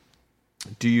years,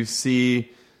 do you see?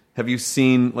 Have you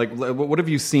seen what have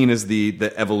you seen as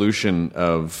the evolution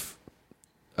of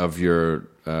your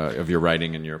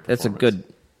writing and your performance? That's a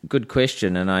good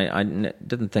question, and I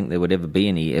didn't think there would ever be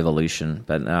any evolution,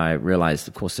 but I realized,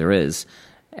 of course, there is,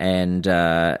 and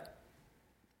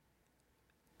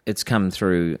it's come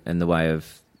through in the way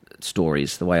of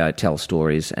stories, the way I tell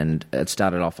stories. And it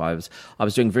started off, I was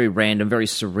doing very random, very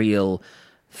surreal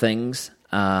things.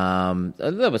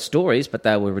 There were stories, but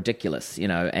they were ridiculous,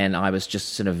 and I was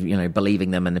just sort of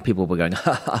believing them, and the people were going,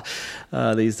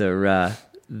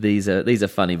 these are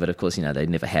funny, but of course, they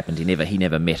never happened. He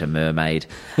never met a mermaid.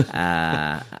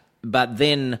 But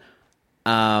then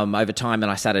over time, and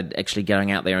I started actually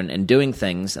going out there and doing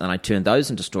things, and I turned those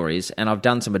into stories. And I've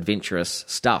done some adventurous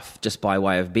stuff just by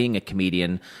way of being a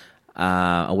comedian,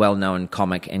 a well-known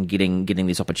comic, and getting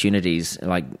these opportunities,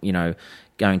 like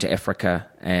going to Africa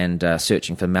and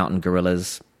searching for mountain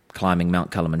gorillas, climbing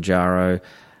Mount Kilimanjaro.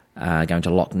 Going to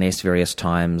Loch Ness various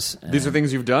times. These are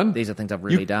things you've done? These are things I've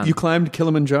really done. You climbed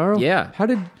Kilimanjaro? Yeah. How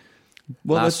did...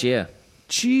 last year.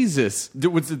 Jesus.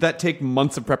 Did that take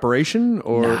months of preparation?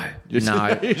 Or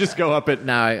No. You just go up it?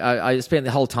 No, I spent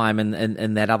the whole time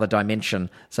in that other dimension.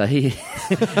 So he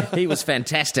was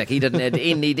fantastic. He didn't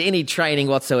need any training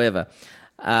whatsoever.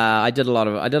 I did a lot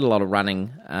of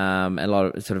running, and a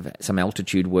lot of sort of some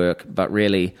altitude work, but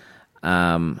really,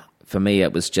 for me,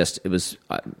 it was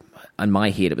in my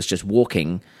head, it was just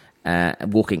walking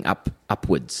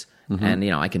upwards,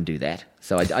 and I can do that.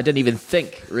 So I didn't even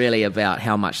think really about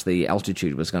how much the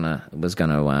altitude was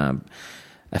gonna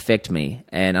affect me.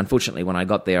 And unfortunately, when I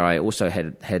got there, I also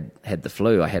had the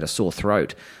flu. I had a sore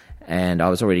throat, and I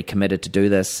was already committed to do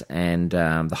this. And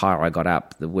the higher I got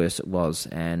up, the worse it was.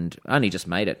 And I only just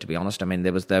made it, to be honest. I mean,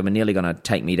 they were nearly going to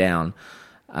take me down.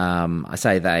 I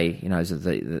say they,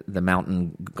 the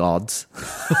mountain gods.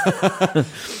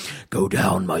 Go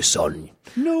down, my son.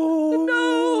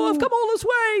 No, I've come all this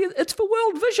way. It's for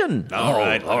World Vision. All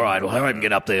right. Well, I can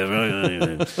get up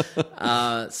there.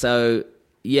 So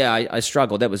Yeah, I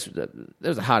struggled. That was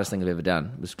the hardest thing I've ever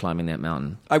done, was climbing that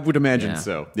mountain. I would imagine Yeah.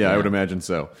 so. Yeah, I would imagine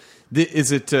so.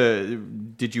 Is it?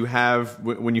 Did you have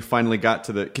when you finally got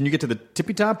to the? Can you get to the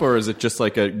tippy top, or is it just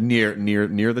like a near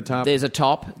the top? There's a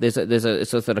top. There's a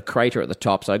sort of crater at the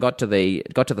top. So I got to the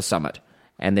summit,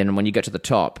 and then when you get to the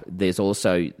top, there's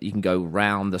also, you can go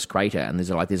round this crater, and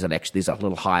there's a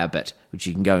little higher bit which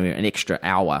you can go an extra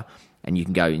hour. And you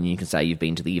can go and you can say you've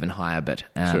been to the even higher bit,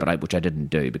 which I didn't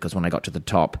do, because when I got to the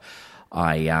top,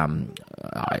 I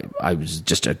was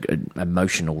just an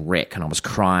emotional wreck, and I was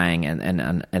crying, and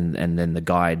then the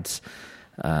guides,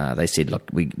 they said, "Look,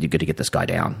 you're going to get this guy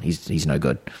down. He's no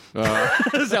good."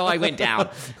 So I went down,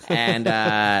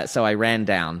 and so I ran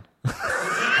down.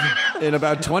 In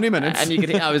about 20 minutes.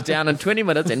 And I was down in 20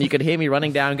 minutes, and you could hear me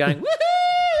running down going, "Woohoo!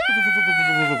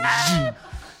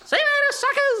 See you later,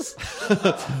 suckers!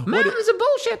 Mountains are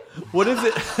bullshit." What is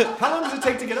it? How long does it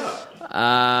take to get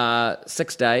up?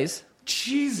 6 days.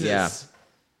 Jesus. Yeah.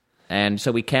 And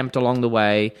so we camped along the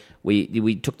way.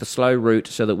 We took the slow route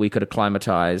so that we could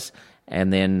acclimatize,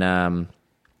 and then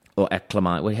or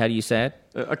acclimate. How do you say it?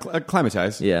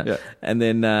 Acclimatize. Yeah. And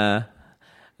then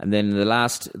the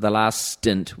last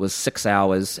stint was 6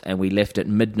 hours, and we left at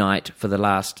midnight for the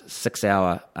last 6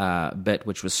 hour bit,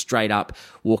 which was straight up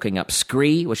walking up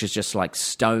scree, which is just like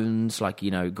stones, like,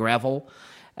 gravel,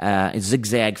 in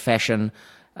zigzag fashion.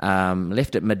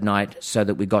 Left at midnight so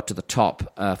that we got to the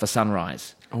top for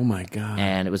sunrise. Oh my God.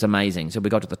 And it was amazing. So we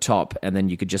got to the top, and then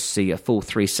you could just see a full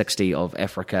 360 of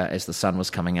Africa as the sun was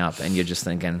coming up, and you're just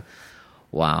thinking,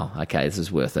 wow, okay, this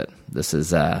is worth it. This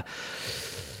is the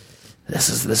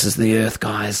Earth,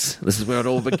 guys. This is where it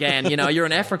all began. You're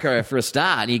in Africa for a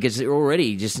start, and you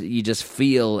just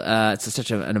feel it's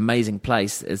such an amazing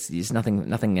place. It's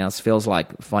nothing else feels like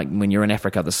when you're in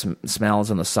Africa. The smells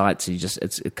and the sights.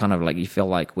 It's kind of like you feel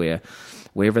like where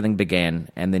everything began,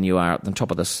 and then you are at the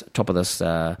top of this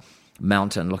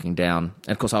mountain looking down.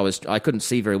 And of course, I couldn't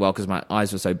see very well because my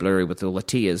eyes were so blurry with all the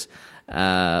tears. So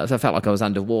I felt like I was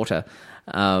underwater,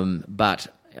 but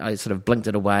I sort of blinked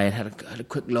it away and had a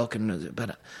quick look,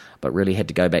 but really had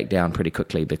to go back down pretty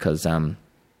quickly because, I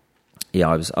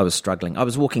was struggling. I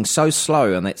was walking so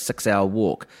slow on that 6 hour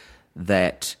walk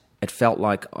that I felt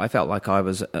like I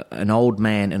was an old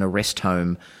man in a rest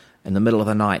home in the middle of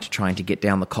the night trying to get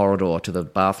down the corridor to the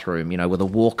bathroom, with a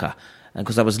walker, and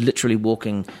because I was literally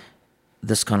walking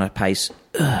this kind of pace.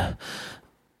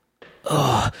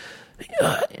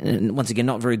 And once again,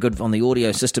 not very good on the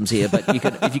audio systems here, but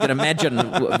if you could imagine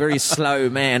a very slow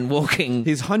man walking.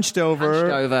 He's hunched over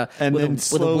and then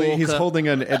slowly he's holding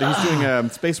he's doing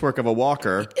space work of a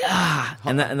walker.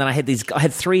 And then I had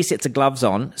 3 sets of gloves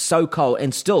on, so cold,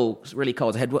 and still really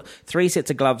cold. I had 3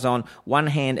 sets of gloves on, one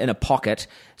hand in a pocket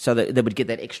so that they would get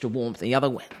that extra warmth, the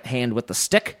other hand with the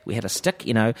stick. We had a stick,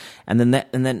 and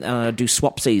then I'd do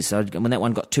swapsies. So when that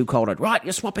one got too cold,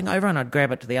 you're swapping over, and I'd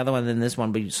grab it to the other one, and then this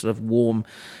one would be sort of warm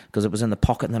because it was in the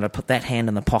pocket, and then I'd put that hand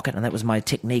in the pocket, and that was my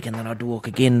technique, and then I'd walk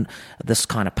again at this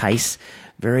kind of pace,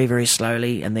 very, very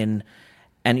slowly, and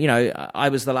I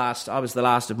was the last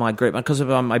of my group because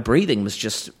my breathing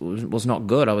was not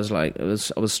good. I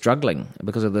was struggling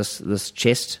because of this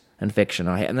chest infection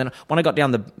I had. And then when I got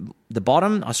down the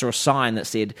bottom, I saw a sign that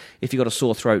said, "If you got a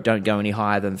sore throat, don't go any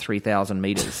higher than 3,000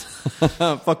 meters."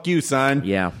 Fuck you, sign.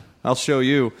 Yeah. I'll show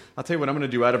you. I'll tell you what I'm going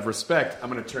to do out of respect.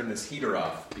 I'm going to turn this heater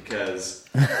off because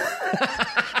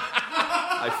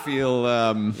I feel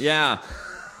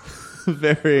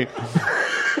very...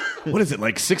 What is it,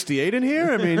 like 68 in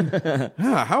here? I mean,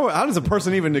 how does a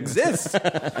person even exist?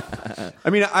 I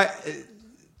mean, I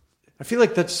feel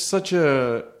like that's such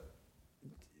a...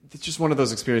 It's just one of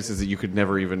those experiences that you could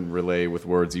never even relay with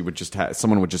words. You would just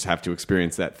someone would just have to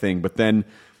experience that thing. But then,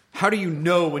 how do you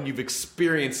know when you've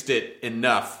experienced it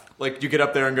enough? Like, you get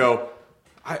up there and go,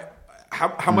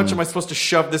 how much am I supposed to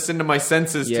shove this into my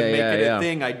senses to make it a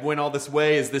thing? I went all this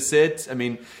way. Is this it? I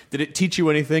mean, did it teach you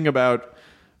anything about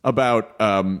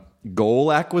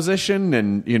goal acquisition?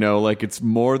 And, like it's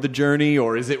more the journey,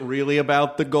 or is it really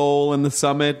about the goal and the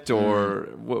summit? Or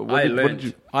I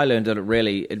learned that it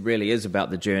really is about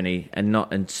the journey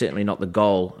and certainly not the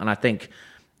goal. And I think,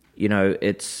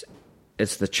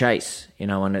 it's the chase,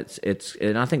 and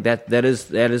and I think that is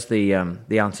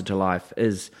the answer to life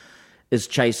is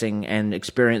chasing and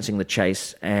experiencing the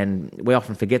chase. And we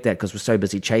often forget that because we're so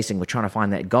busy chasing. We're trying to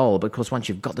find that goal, because once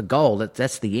you've got the goal,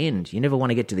 that's the end. You never want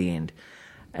to get to the end.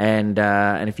 And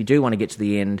if you do want to get to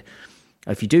the end,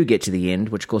 if you do get to the end,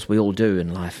 which of course we all do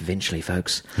in life eventually,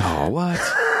 folks. Oh, what?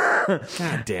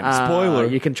 God damn, spoiler.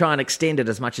 You can try and extend it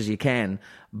as much as you can,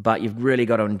 but you've really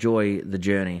got to enjoy the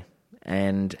journey.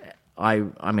 And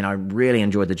I mean, I really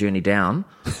enjoyed the journey down.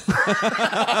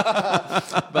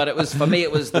 But for me,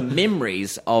 it was the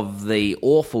memories of the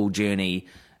awful journey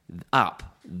up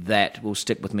that will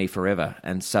stick with me forever.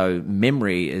 And so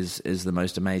memory is the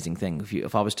most amazing thing.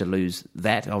 If I was to lose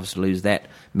that,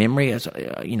 memory, it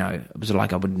was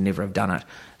like I would never have done it.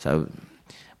 So,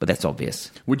 but that's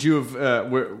obvious. Would you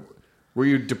have, were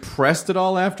you depressed at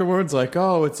all afterwards? Like,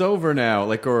 oh, it's over now?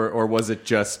 Like, or was it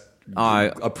just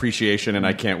appreciation and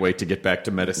I can't wait to get back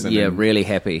to medicine? Yeah, really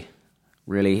happy.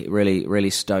 Really, really,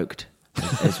 really stoked,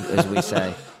 as we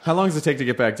say. How long does it take to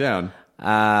get back down?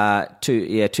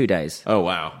 2 days. Oh,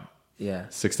 wow. Yeah.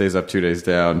 6 days up, 2 days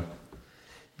down.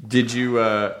 Did you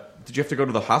have to go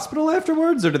to the hospital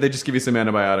afterwards, or did they just give you some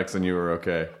antibiotics and you were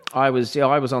okay? I was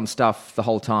on stuff the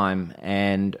whole time,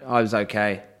 and I was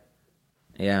okay.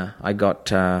 Yeah, I got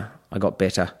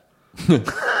better.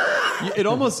 It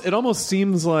almost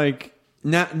seems like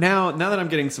now that I'm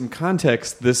getting some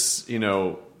context, this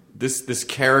this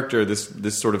character,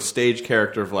 this sort of stage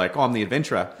character of like, oh, I'm the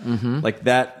adventurer, like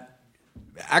that.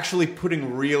 Actually,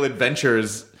 putting real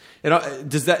adventures.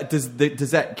 Does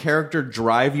that character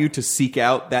drive you to seek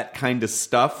out that kind of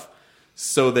stuff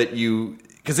so that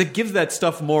because it gives that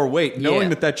stuff more weight, knowing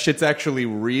that shit's actually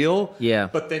real. Yeah.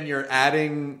 But then you're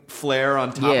adding flair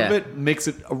on top of it, makes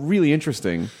it really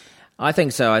interesting. I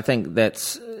think so. I think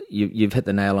that's you've hit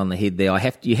the nail on the head there.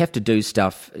 You have to do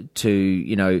stuff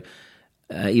to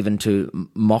even to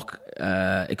mock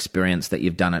experience that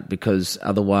you've done it, because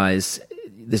otherwise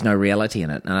there's no reality in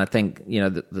it. And I think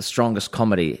the strongest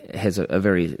comedy has a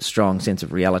very strong sense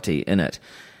of reality in it.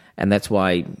 And that's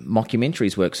why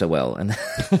mockumentaries work so well. And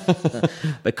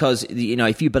because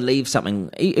if you believe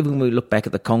something, even when we look back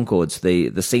at the Concords,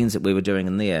 the scenes that we were doing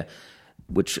in there,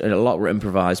 which a lot were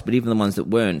improvised, but even the ones that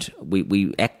weren't,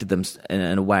 we acted them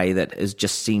in a way that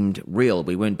just seemed real.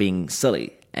 We weren't being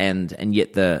silly, and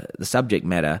yet the subject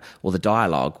matter or the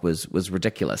dialogue was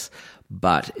ridiculous.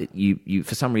 But you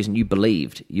for some reason you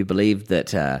believed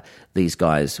that these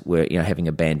guys were having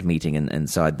a band meeting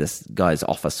inside this guy's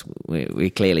office where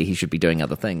clearly he should be doing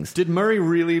other things. Did Murray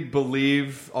really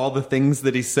believe all the things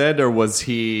that he said, or was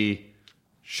he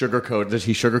Did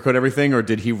he sugarcoat everything, or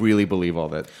did he really believe all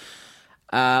that?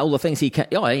 All the things he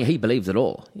believes it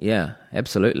all. Yeah,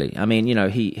 absolutely. I mean,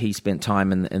 he spent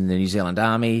time in the New Zealand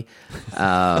Army.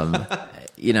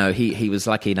 He was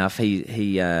lucky enough.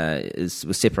 He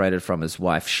was separated from his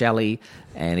wife Shelley,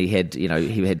 and he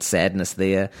had sadness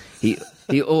there. He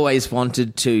always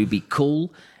wanted to be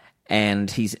cool, and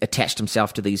he's attached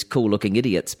himself to these cool looking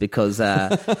idiots because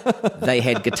they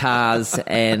had guitars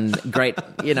and great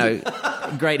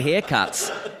haircuts.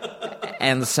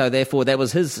 And so, therefore, that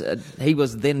was his. He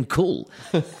was then cool,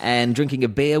 and drinking a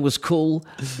beer was cool,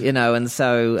 And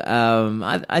so,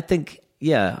 I think,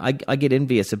 I get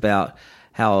envious about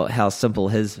how simple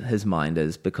his mind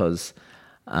is, because,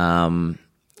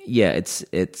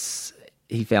 it's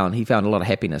he found a lot of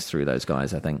happiness through those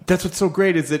guys. I think that's what's so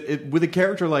great is that with a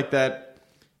character like that,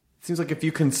 it seems like if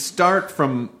you can start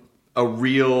from a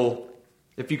real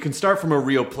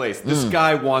place, this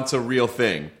guy wants a real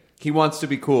thing. He wants to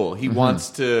be cool. He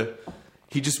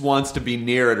just wants to be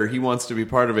near it, or he wants to be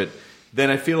part of it.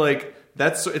 Then I feel like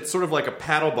it's sort of like a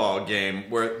paddleball game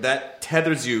where that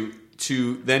tethers you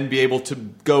to then be able to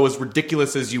go as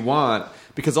ridiculous as you want,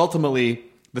 because ultimately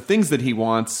the things that he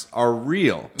wants are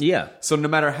real. Yeah. So no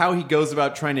matter how he goes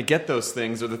about trying to get those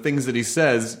things or the things that he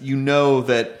says,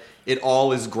 that it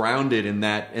all is grounded in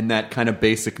that kind of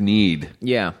basic need.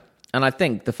 Yeah. And I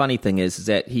think the funny thing is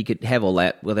that he could have all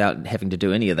that without having to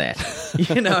do any of that,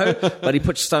 But he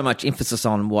puts so much emphasis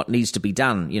on what needs to be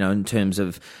done, in terms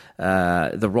of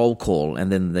the roll call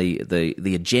and then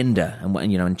the agenda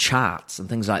and charts and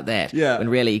things like that. Yeah. When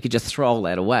really you could just throw all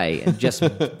that away and just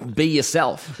be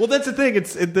yourself. Well, that's the thing.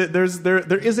 There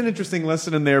is an interesting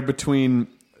lesson in there between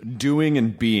doing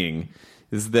and being.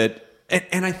 Is that,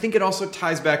 and I think it also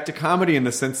ties back to comedy in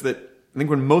the sense that I think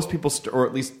when most people, or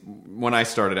at least when I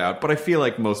started out, but I feel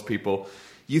like most people,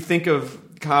 you think of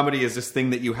comedy as this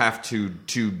thing that you have to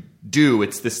do.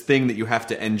 It's this thing that you have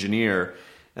to engineer.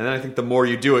 And then I think the more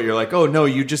you do it, you're like, oh, no,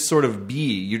 you just sort of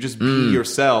be. You just be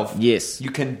yourself. Yes.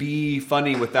 You can be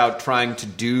funny without trying to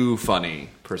do funny,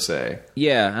 per se.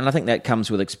 Yeah, and I think that comes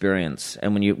with experience.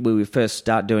 And when we first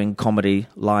start doing comedy,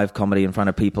 live comedy in front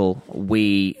of people,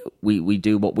 we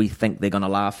do what we think they're going to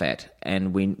laugh at.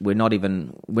 And we're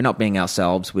not being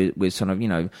ourselves. We're sort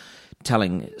of,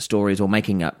 telling stories or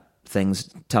making up things,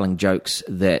 telling jokes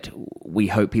that we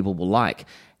hope people will like.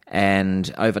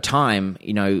 And over time,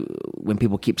 when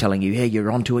people keep telling you, "Hey,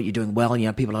 you're onto it, you're doing well,"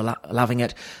 people are loving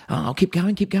it. Oh, keep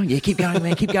going. Yeah, keep going,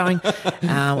 man, keep going.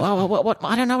 What?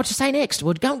 I don't know what to say next.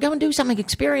 Well, go and do something,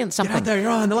 experience something. Get out there, you're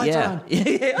on. The lights are on. Yeah.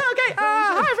 Okay.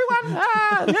 Hi, everyone.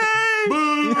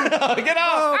 Yay! Get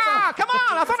off. Come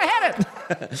on. I thought I had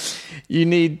it. You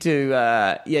need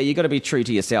to. You got to be true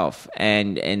to yourself,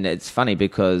 and it's funny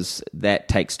because that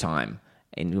takes time.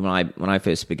 And when I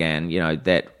first began,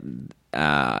 that.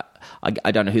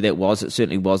 I don't know who that was. It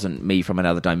certainly wasn't me from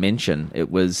another dimension. It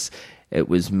was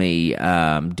me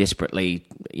desperately,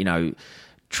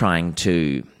 trying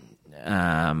to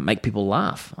make people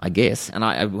laugh, I guess.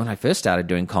 And when I first started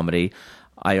doing comedy,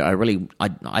 I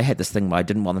had this thing where I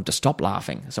didn't want them to stop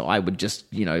laughing, so I would just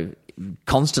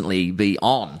constantly be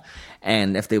on.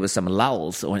 And if there was some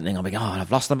lulls or anything, I'd be,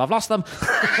 I've lost them. Hey,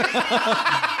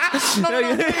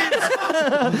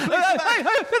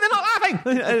 they're not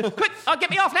laughing. Quick, get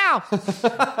me off now.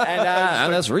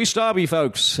 And that's restart me,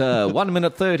 folks. 1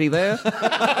 minute 30 there. Hello,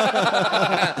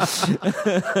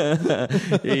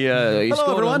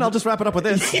 everyone. I'll just wrap it up with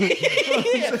this.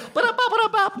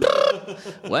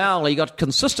 Well, he got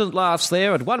consistent laughs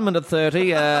there at 1 minute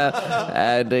 30.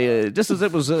 And just as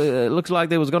it was, looks like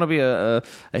there was going to be a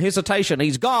hesitation,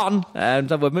 he's gone. And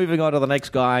so we're moving on to the next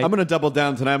guy. I'm going to double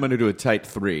down tonight. I'm going to do a tight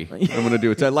 3. I'm going to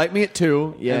do a tight. Light me at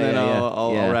 2, and then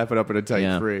I'll wrap it up at a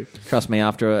tight 3. Trust me,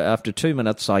 after 2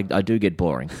 minutes, I do get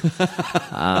boring.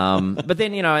 But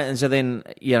then, and so then,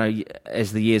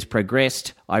 as the years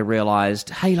progressed, I realized,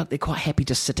 hey, look, they're quite happy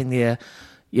just sitting there,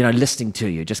 listening to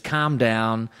you. Just calm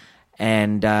down,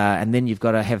 and then you've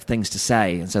got to have things to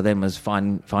say. And so then was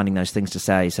finding those things to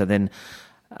say. So then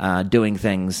doing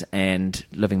things and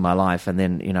living my life. And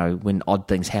then, when odd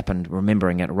things happened,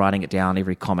 remembering it, writing it down.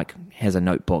 Every comic has a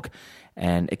notebook,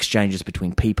 and exchanges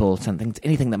between people,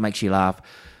 anything that makes you laugh,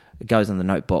 it goes in the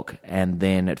notebook, and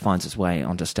then it finds its way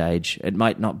onto stage. It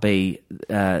might not be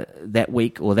that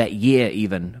week or that year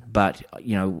even, but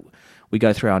we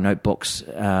go through our notebooks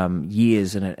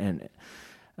years and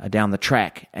down the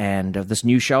track. And this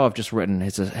new show I've just written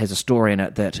has a story in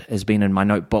it that has been in my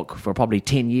notebook for probably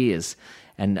 10 years,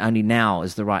 and only now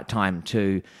is the right time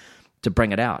to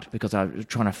bring it out, because I'm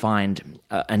trying to find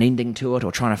an ending to it,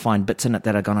 or trying to find bits in it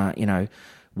that are gonna,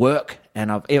 work.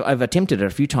 And I've attempted it a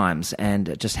few times, and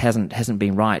it just hasn't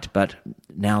been right. But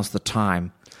now's the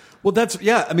time. Well,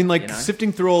 I mean,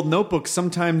 sifting through old notebooks,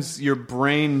 sometimes your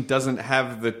brain doesn't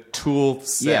have the tool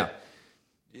set.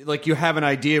 Yeah. Like, you have an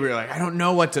idea, but you're like, I don't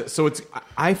know what to. So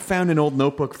I found an old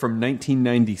notebook from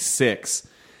 1996,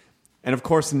 and of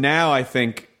course now I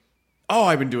think,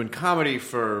 I've been doing comedy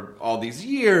for all these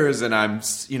years, and I'm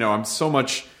so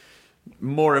much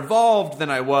more evolved than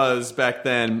I was back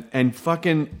then. And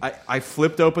I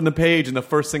flipped open the page, and the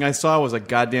first thing I saw was a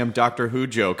goddamn Doctor Who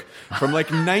joke from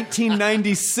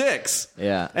 1996.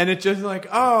 Yeah. And it just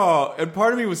and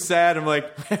part of me was sad. I'm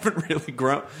like, I haven't really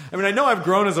grown. I mean, I know I've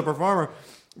grown as a performer,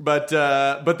 but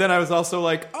then I was also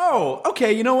like,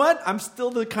 okay, you know what? I'm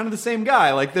still kind of the same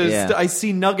guy. Like, I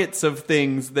see nuggets of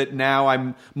things that now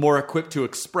I'm more equipped to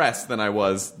express than I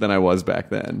was back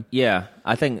then. Yeah,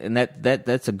 I think, and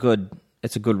that's a good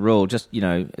rule. Just,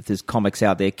 if there's comics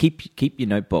out there, keep your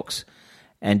notebooks,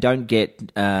 and don't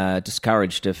get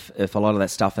discouraged if a lot of that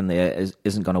stuff in there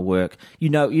isn't going to work. You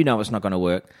know it's not going to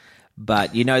work,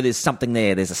 but there's something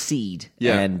there. There's a seed,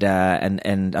 and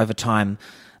over time,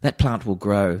 that plant will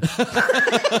grow.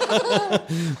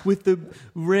 With the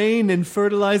rain and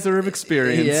fertilizer of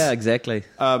experience. Yeah, exactly.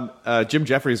 Jim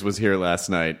Jeffries was here last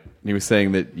night. He was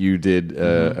saying that you did...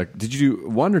 did you do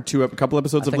 1 or 2, a couple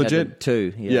episodes of Legit? I did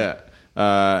 2, yeah.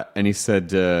 And he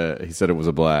said it was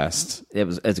a blast.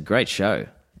 It's a great show.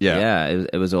 Yeah,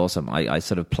 it was awesome. I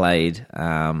sort of played.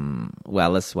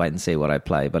 Let's wait and see what I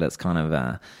play. But it's kind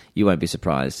of you won't be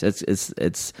surprised.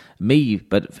 It's me,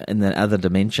 but in the other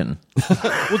dimension.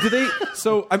 Well, do they?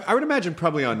 So I would imagine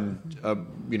probably on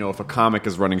if a comic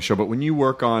is running a show, but when you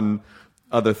work on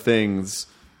other things,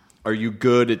 are you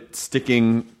good at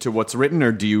sticking to what's written,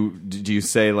 or do you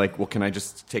say like, well, can I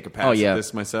just take a pass at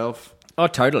this myself? Oh,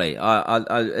 totally.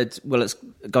 It's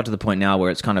got to the point now where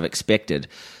it's kind of expected.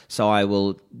 So I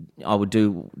would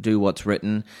do what's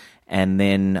written, and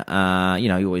then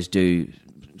you always do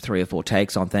 3 or 4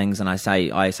 takes on things, and I say,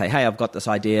 hey, I've got this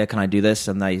idea. Can I do this?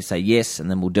 And they say yes, and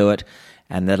then we'll do it,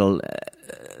 and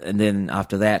and then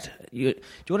after that, do you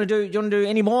want to do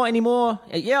any more?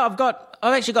 Yeah,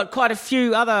 I've actually got quite a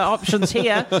few other options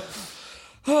here.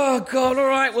 Oh God! All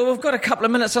right. Well, we've got a couple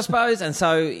of minutes, I suppose. And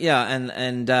so,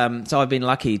 and so I've been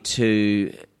lucky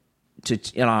to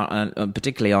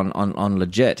particularly on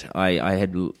legit, I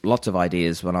had lots of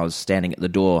ideas when I was standing at the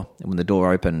door, when the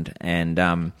door opened, and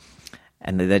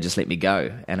they just let me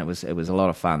go, and it was a lot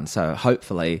of fun. So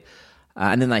hopefully,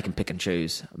 and then they can pick and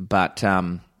choose. But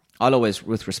I'll always,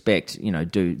 with respect,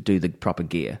 do the proper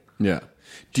gear. Yeah.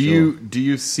 Do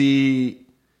you see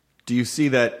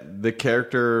that the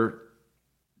character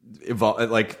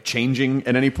like changing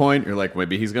at any point? You're like,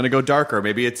 maybe he's going to go darker.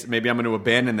 Maybe I'm going to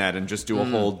abandon that and just do a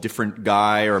whole different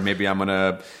guy, or maybe I'm going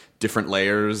to different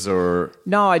layers. Or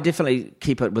no, I definitely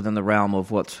keep it within the realm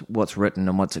of what's written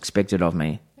and what's expected of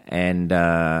me, and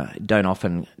don't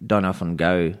often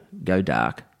go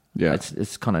dark. Yeah,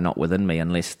 it's kind of not within me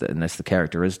unless the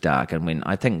character is dark. And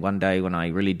I think one day when I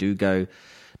really do go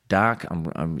dark,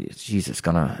 it's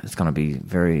gonna be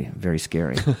very, very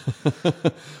scary.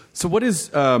 So was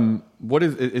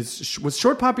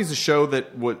Short Poppies a show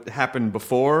that would happen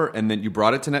before and then you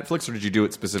brought it to Netflix, or did you do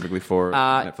it specifically for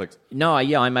Netflix? No,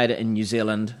 I made it in New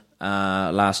Zealand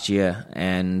last year,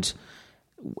 and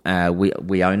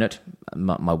we own it,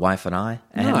 my wife and I.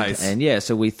 Nice. And yeah,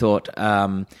 so we thought,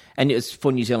 and it's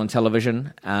for New Zealand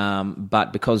television,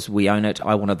 but because we own it,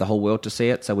 I wanted the whole world to see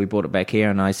it, so we brought it back here,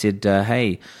 and I said,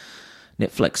 hey,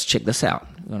 Netflix, check this out.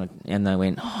 And they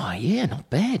went, oh, yeah, not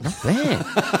bad.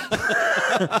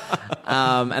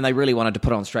 And they really wanted to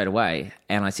put it on straight away.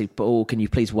 And I said, oh, can you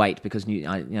please wait? Because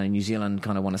New Zealand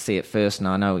kind of want to see it first. And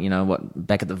I know,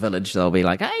 back at the village, they'll be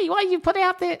like, hey, why you put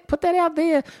that out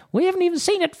there? We haven't even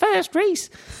seen it first, Reese.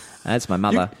 That's my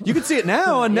mother. You can see it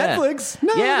now on Netflix.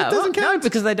 No, it doesn't count. No,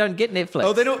 because they don't get Netflix.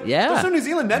 Oh, they don't? Yeah. There's no New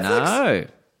Zealand Netflix? No.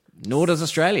 Nor does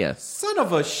Australia. Son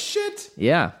of a shit.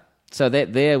 Yeah. So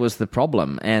that there was the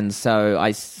problem, and so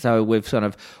we've sort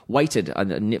of waited.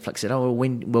 Netflix said, "Oh,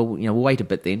 we'll wait a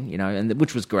bit then," and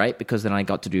which was great because then I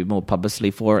got to do more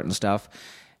publicity for it and stuff,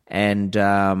 and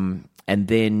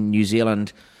then New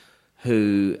Zealand,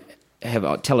 who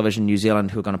have Television New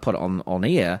Zealand, who are going to put it on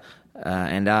air,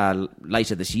 and are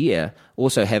later this year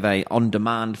also have a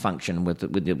on-demand function with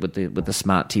the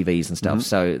smart TVs and stuff.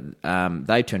 Mm-hmm. So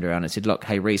they turned around and said, "Look,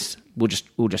 hey Reese, we'll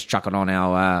just chuck it on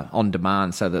our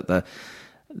on-demand so that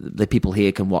the people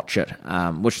here can watch it,"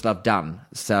 which they've done.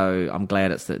 So I'm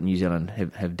glad it's that New Zealand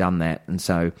have done that, and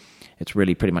so it's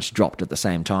really pretty much dropped at the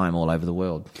same time all over the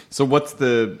world. So what's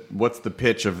the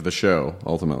pitch of the show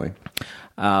ultimately?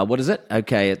 What is it?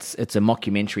 Okay, it's a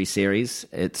mockumentary series.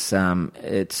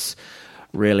 It's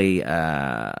really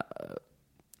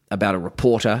about a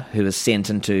reporter who is sent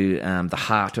into the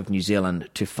heart of New Zealand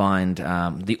to find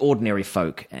the ordinary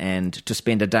folk and to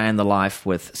spend a day in the life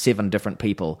with 7 different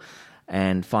people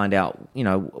and find out,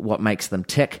 what makes them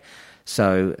tick.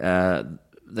 So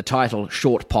the title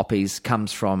Short Poppies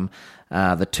comes from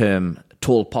the term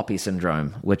tall poppy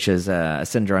syndrome, which is a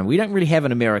syndrome we don't really have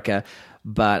in America,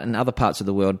 but in other parts of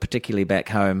the world, particularly back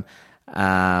home,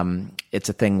 it's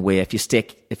a thing where if you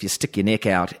stick your neck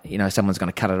out, someone's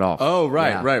going to cut it off. Oh,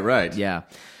 right, right. Yeah.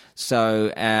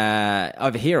 So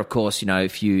over here, of course,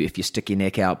 if you stick your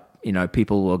neck out,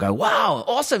 people will go, "Wow,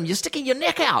 awesome! You're sticking your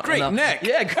neck out. Great neck.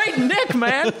 Yeah, great neck,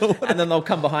 man." And then they'll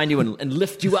come behind you and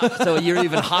lift you up so you're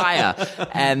even higher.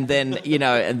 And then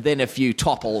if you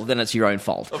topple, then it's your own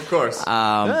fault. Of course.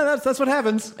 That's what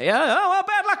happens. Yeah. Oh, well,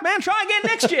 bad luck, man. Try again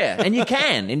next year. And you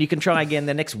can try again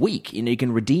the next week. You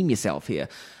can redeem yourself here.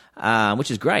 Which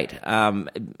is great.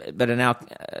 But in our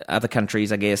other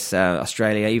countries, I guess,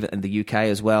 Australia, even in the UK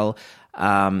as well,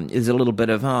 is a little bit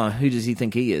of, who does he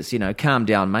think he is? Calm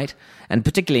down, mate. And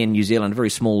particularly in New Zealand, a very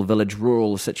small village,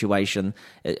 rural situation,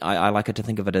 I like it to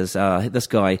think of it as, this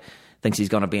guy thinks he's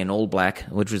going to be an All Black,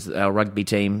 which was our rugby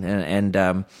team, and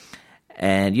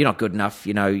you're not good enough.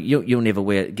 You'll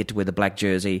never get to wear the black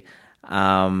jersey,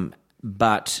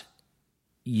 but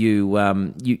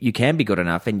you can be good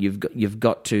enough, and you've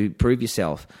got to prove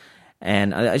yourself.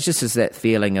 And it's just that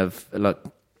feeling of,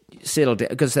 look, settle down,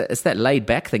 because it's that laid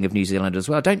back thing of New Zealand as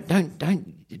well. Don't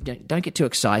get too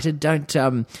excited. Don't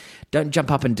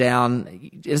jump up and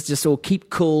down. It's just all keep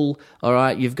cool. All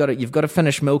right, you've got to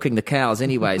finish milking the cows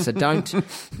anyway. So don't I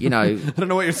don't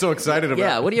know what you're so excited about.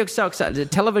 Yeah, what are you so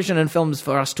excited? Television and films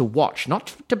for us to watch,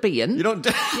 not to be in. You don't.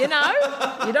 You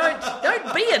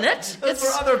don't be in it. It's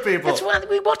for other people. It's why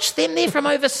we watch them. They're from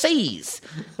overseas,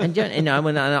 and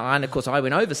of course I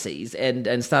went overseas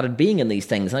and started being in these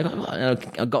things. And I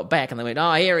got back and they went,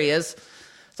 "Oh, here he is.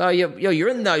 So you're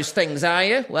in those things, are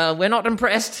you? Well, we're not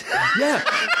impressed." Yeah.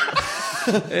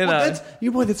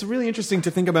 That's really interesting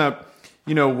to think about.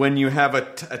 When you have a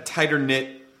tighter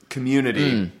knit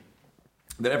community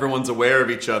that everyone's aware of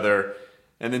each other,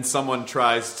 and then someone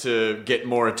tries to get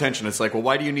more attention. It's like, well,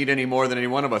 why do you need any more than any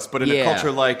one of us? But in a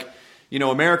culture like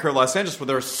America or Los Angeles, where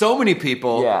there are so many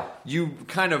people. Yeah. You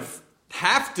kind of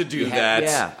have to do that.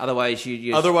 Yeah. Otherwise,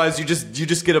 you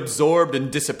just get absorbed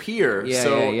and disappear. Yeah,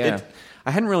 so yeah. I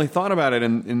hadn't really thought about it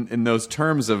in those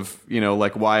terms of,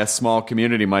 like why a small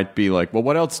community might be like, well,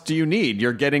 what else do you need?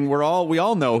 We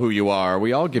all know who you are.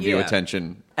 We all give you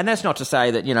attention. And that's not to say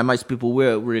that, most people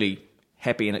were really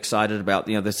happy and excited about,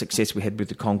 the success we had with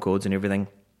the Concords and everything.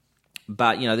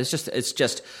 But, it's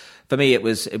just for me, it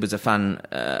was a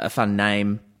fun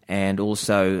name. And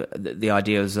also the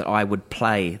idea is that I would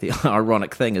play, the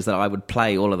ironic thing is that I would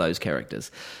play all of those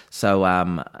characters. So,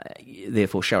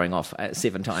 therefore showing off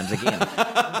 7 times again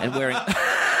and wearing...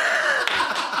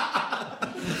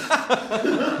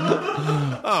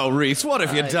 Oh, Reese, what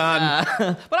have you done?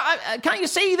 But can't you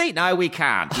see the... No, we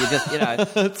can't. You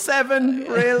just, 7,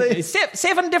 really?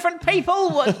 7 different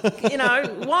people? What,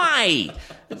 why?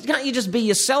 Can't you just be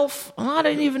yourself? Oh, I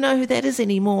don't even know who that is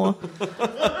anymore.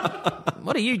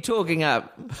 What are you talking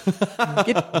up?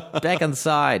 Get back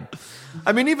inside.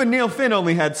 I mean, even Neil Finn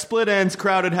only had Split Ends,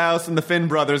 Crowded House, and the Finn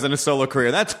Brothers in a solo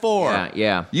career. That's 4.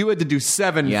 Yeah. You had to do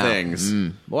 7 things.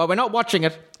 Well, we're not watching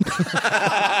it.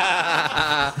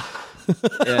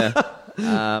 Yeah.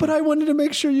 But I wanted to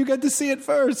make sure you got to see it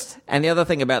first. And the other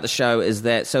thing about the show is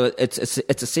that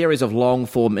it's a series of long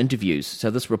form interviews.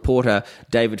 So this reporter,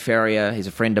 David Ferrier, he's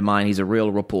a friend of mine. He's a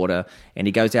real reporter, and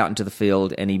he goes out into the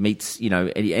field and he meets,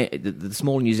 the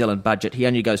small New Zealand budget. He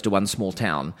only goes to one small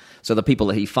town, so the people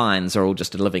that he finds are all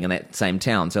just living in that same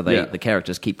town. So the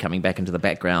characters keep coming back into the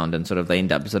background, and they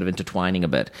end up sort of intertwining a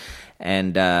bit.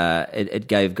 And it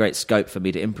gave great scope for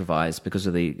me to improvise because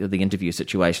of the interview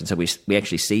situation. So we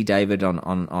actually see David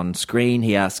on screen.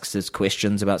 He asks his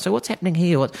questions about, so what's happening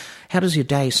here? How does your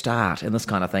day start? And this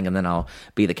kind of thing. And then I'll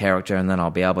be the character, and then I'll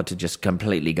be able to just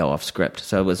completely go off script.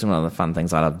 So it was one of the fun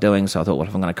things I love doing. So I thought, well,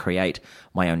 if I'm going to create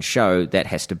my own show, that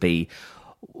has to be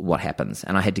what happens.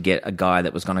 And I had to get a guy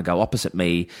that was going to go opposite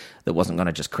me, that wasn't going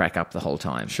to just crack up the whole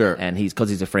time. Sure. And because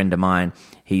he's a friend of mine,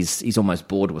 he's almost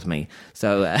bored with me.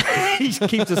 So he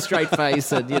keeps a straight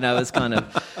face, and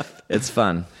it's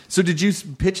fun. So did you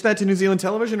pitch that to New Zealand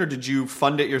Television, or did you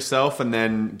fund it yourself and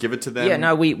then give it to them? Yeah,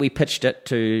 no, we pitched it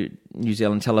to New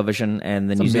Zealand Television, and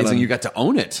the New Zealand... you got to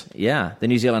own it. Yeah, the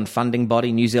New Zealand funding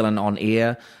body, New Zealand On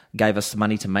Air, gave us the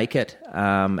money to make it,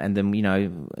 and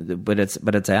then but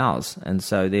it's ours, and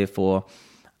so therefore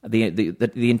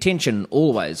the intention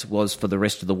always was for the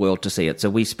rest of the world to see it. So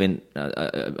we spent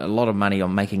a lot of money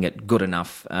on making it good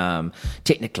enough,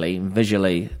 technically and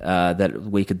visually, that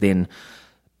we could then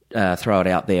throw it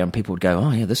out there, and people would go,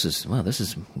 "Oh yeah, this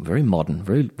is very modern,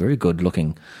 very very good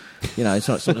looking." It's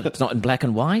not in black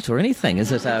and white or anything. It's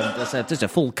just a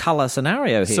full color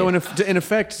scenario here. So in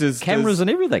effect, cameras and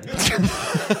everything,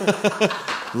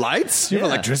 lights, you have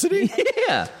electricity.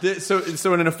 Yeah.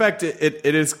 So in effect, it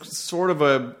is sort of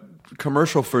a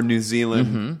commercial for New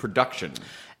Zealand production.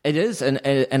 It is, and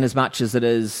as much as it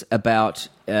is about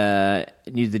the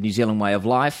New Zealand way of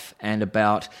life and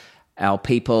about our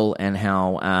people and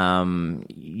how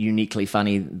uniquely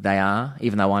funny they are,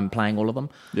 even though I'm playing all of them.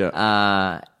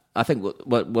 Yeah. I think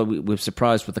what we were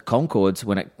surprised with the Concords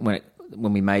when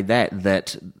we made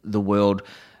that the world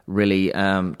really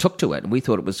took to it. And we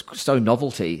thought it was so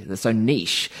novelty, so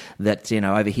niche, that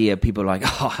over here people are like,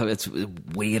 oh, it's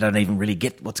weird. I don't even really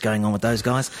get what's going on with those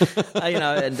guys. Why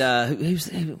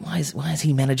is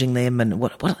he managing them, and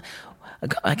what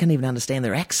I can't even understand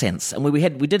their accents. And we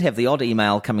did have the odd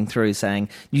email coming through saying,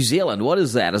 New Zealand, what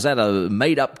is that? Is that a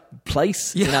made-up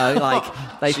place? Yeah.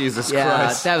 Jesus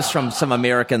Christ. That was from some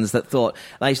Americans that thought,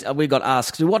 we got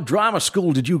asked, what drama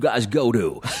school did you guys go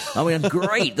to? I mean,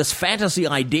 great, this fantasy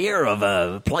idea of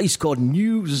a place called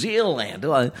New Zealand.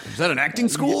 Is that an acting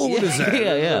school? What is that?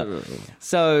 Yeah.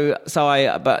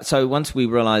 So once we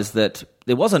realized that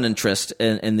there was an interest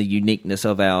in the uniqueness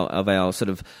of our sort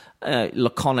of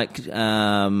laconic,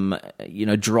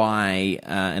 dry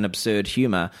and absurd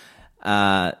humor,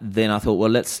 then I thought, well,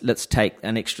 let's take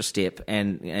an extra step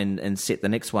and set the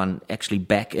next one actually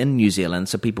back in New Zealand,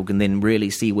 so people can then really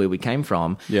see where we came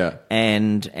from. Yeah,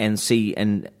 and see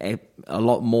a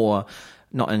lot more,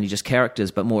 not only just characters,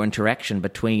 but more interaction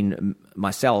between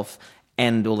myself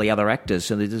and all the other actors.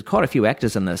 So there's quite a few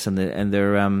actors in this, and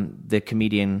they're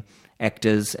comedian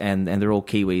actors, and they're all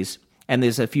Kiwis. And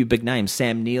there's a few big names,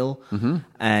 Sam Neill,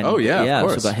 and of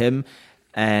course. So got him,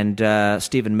 and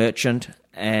Stephen Merchant,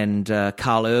 and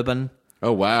Carl Urban.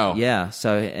 Oh wow! Yeah.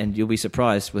 So, and you'll be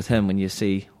surprised with him when you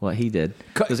see what he did.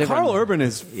 Carl Urban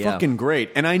is fucking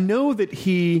great, and I know that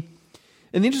he.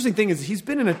 And the interesting thing is, he's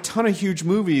been in a ton of huge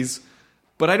movies,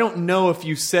 But I don't know if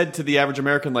you said to the average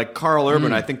American like Carl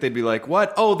Urban, I think they'd be like,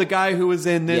 "What? Oh, the guy who was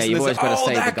in this." Yeah, you've and this. always got to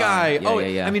say that the guy. guy.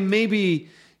 Yeah. I mean, maybe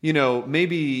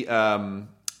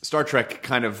Star Trek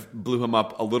kind of blew him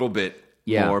up a little bit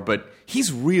more, but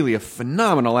he's really a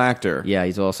phenomenal actor. Yeah,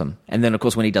 he's awesome. And then, of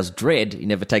course, when he does Dread, he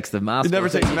never takes the mask off. He never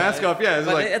takes the mask off, yeah.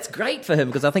 But it's great for him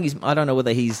because I think I don't know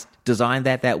whether he's designed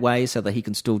that way so that he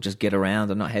can still just get around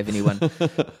and not have anyone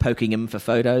poking him for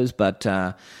photos, but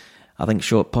I think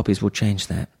Short Poppies will change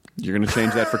that. You're going to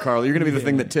change that for Carl. You're going to be the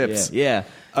thing that tips. Yeah.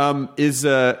 Is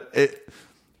the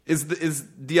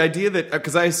idea that,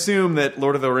 because I assume that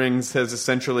Lord of the Rings has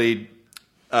essentially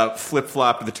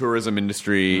flip-flopped the tourism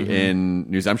industry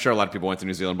in New Zealand. I'm sure a lot of people went to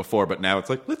New Zealand before, but now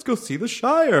it's like, let's go see the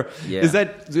Shire. Yeah. Is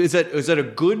that a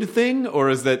good thing,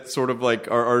 or is that sort of like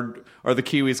are the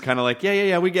Kiwis kind of like,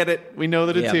 yeah, we get it, we know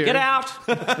that it's here. Get out!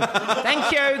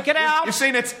 Thank you. Get out. You've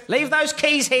seen it. Leave those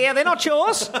keys here. They're not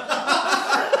yours.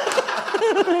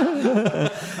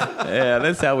 Yeah,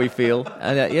 that's how we feel.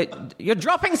 You're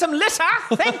dropping some litter.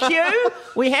 Thank you.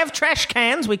 We have trash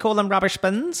cans. We call them rubbish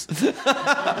bins.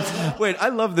 Wait, I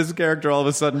love this character all of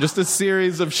a sudden. Just a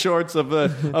series of shorts of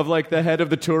like the head of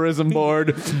the tourism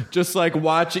board, just like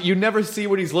watch it. You never see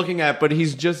what he's looking at, but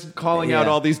he's just calling out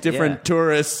all these different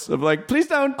tourists of like, please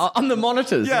don't. On the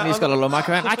monitors. Yeah, and he's got a little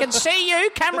microphone. I can see you,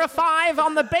 camera 5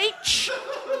 on the beach.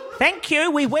 Thank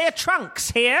you. We wear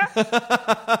trunks here.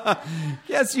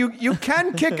 Yes, you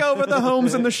can kick over the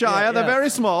homes in the Shire. They're very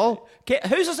small.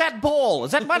 Whose is that ball?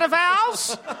 Is that one of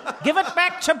ours? Give it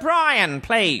back to Brian,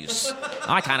 please.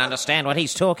 I can't understand what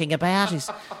he's talking about.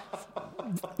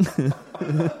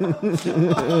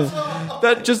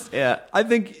 That just I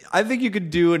think you could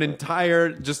do an entire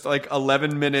just like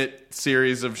 11-minute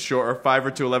series of short, or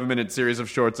 5 to 11-minute series of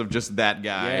shorts of just that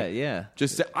guy. Yeah.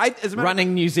 Just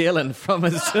running New Zealand from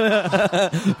his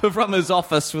from his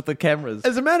office with the cameras.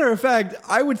 As a matter of fact,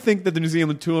 I would think that the New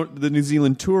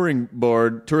Zealand tourism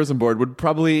board would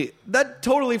probably, that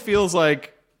totally feels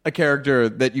like a character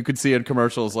that you could see in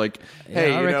commercials. Like,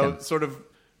 hey, sort of.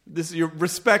 This, you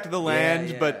respect the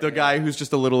land, but the guy who's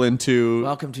just a little into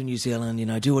welcome to New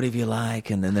Zealand, do whatever you like,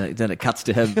 and then it cuts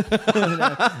to him.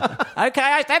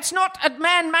 Okay, that's not a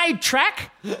man-made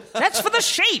track. That's for the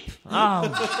sheep. Oh,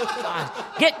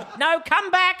 God.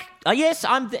 Come back. Oh, yes,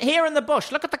 I'm here in the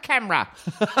bush. Look at the camera.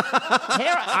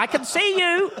 Here, I can see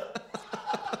you.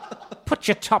 Put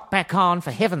your top back on,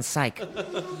 for heaven's sake.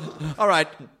 All right.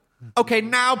 Okay,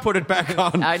 now put it back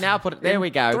on. Now put it. There we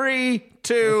go. 3,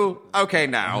 2. Okay,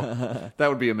 now that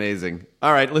would be amazing.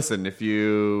 All right, listen. If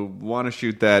you want to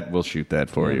shoot that, we'll shoot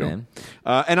that for you. Man.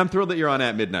 And I'm thrilled that you're on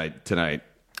At Midnight tonight.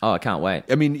 Oh, I can't wait.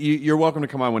 I mean, you're welcome to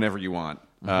come on whenever you want.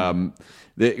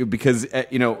 Because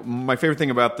my favorite thing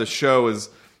about the show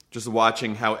is just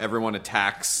watching how everyone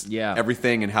attacks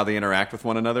everything and how they interact with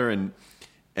one another. And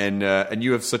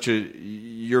you have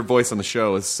your voice on the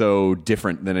show is so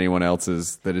different than anyone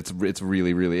else's that it's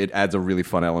really, really, it adds a really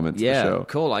fun element to the show. Yeah,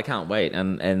 cool. I can't wait.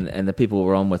 And the people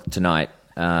we're on with tonight,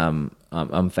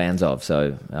 I'm fans of,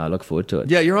 so I look forward to it.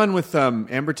 Yeah, you're on with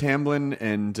Amber Tamblyn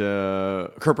and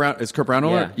Kurt Brown. Is Kurt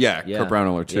Brownohler? Yeah, Kurt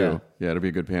Brownohler too. Yeah, it'll be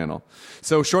a good panel.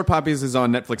 So Short Poppies is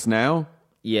on Netflix now?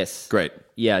 Yes. Great.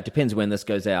 Yeah, it depends when this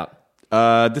goes out.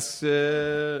 When is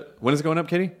it going up,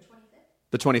 Katie?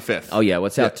 The 25th. Oh, yeah. Well,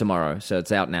 it's out tomorrow, so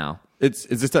it's out now. Is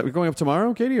this going up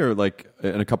tomorrow, Katie, or like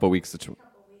in a couple of weeks?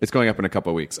 It's going up in a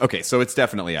couple of weeks. Okay, so it's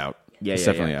definitely out. It's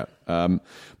definitely out.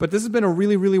 But this has been a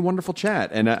really, really wonderful chat,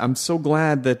 and I'm so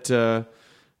glad that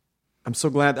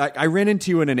I ran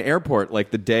into you in an airport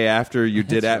like the day after you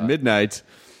did At Midnight,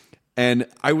 and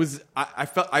I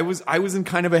felt I was in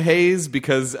kind of a haze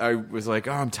because I was like,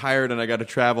 oh, I'm tired and I got to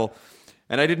travel.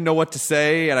 And I didn't know what to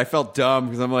say, and I felt dumb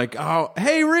because I'm like, oh,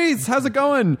 hey, Reese, how's it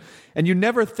going? And you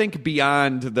never think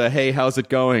beyond the, hey, how's it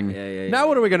going? Now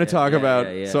what are we going to talk about?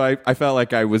 So I felt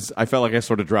like I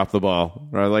sort of dropped the ball.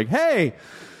 Where I was like, hey,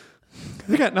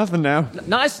 I got nothing now.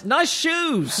 Nice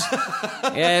shoes.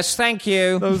 Yes, thank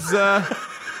you. Those,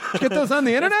 get those on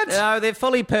the internet? No, they're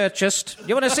fully purchased.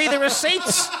 You want to see the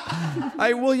receipts?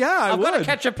 I would. I've got to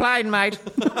catch a plane, mate.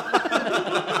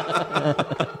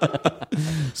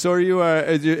 So are you?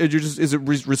 Is it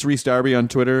Reese Darby on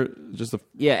Twitter?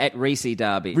 At Reese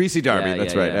Darby. Reese Darby,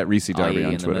 that's right. At Reese Darby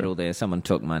on in Twitter. The middle there, someone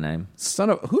took my name.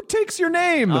 Who takes your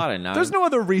name? I don't know. There's no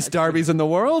other Reese Darbys in the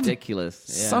world.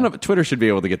 Ridiculous. Yeah. Twitter should be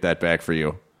able to get that back for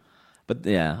you. But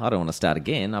yeah, I don't want to start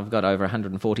again. I've got over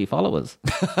 140 followers.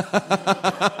 I'm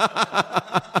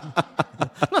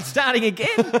not starting again.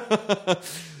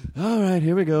 All right,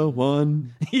 here we go.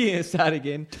 1. Yeah, start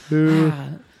again. 2.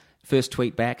 First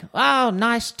tweet back. Oh,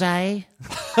 nice day.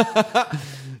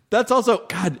 That's also,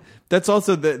 God, That's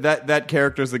also that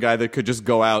character is the guy that could just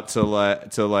go out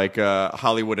to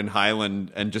Hollywood and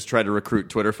Highland and just try to recruit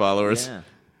Twitter followers. Yeah.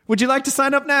 Would you like to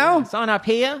sign up now? Sign up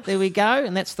here. There we go.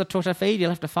 And that's the Twitter feed. You'll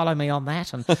have to follow me on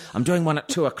that. And I'm doing one at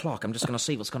 2:00. I'm just going to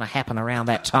see what's going to happen around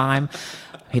that time.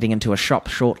 Heading into a shop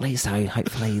shortly, so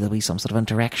hopefully there'll be some sort of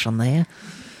interaction there.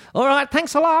 All right,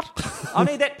 thanks a lot. I'll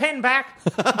need that pen back.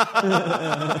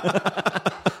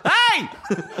 Hey!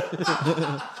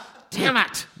 Damn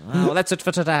it. Well, that's it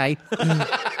for today.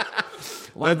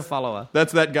 One follower.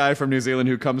 That's that guy from New Zealand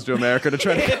who comes to America to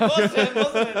try to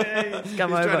He's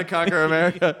trying to conquer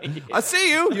America. I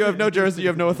see you. You have no jersey. You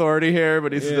have no authority here,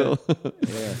 but he's still.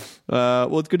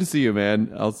 Well, it's good to see you,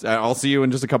 man. I'll see you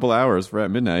in just a couple hours for at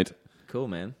midnight. Cool,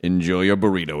 man. Enjoy your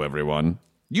burrito, everyone.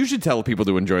 You should tell people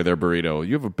to enjoy their burrito.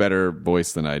 You have a better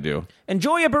voice than I do.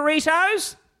 Enjoy your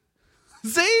burritos.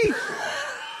 See?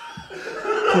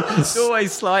 It's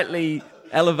always slightly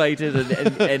elevated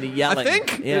and yelling. I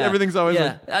think everything's always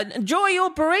enjoy your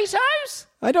burritos?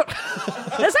 I don't...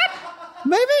 Is it?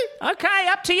 Maybe. Okay,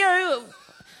 up to you.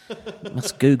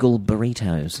 Must Google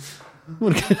burritos.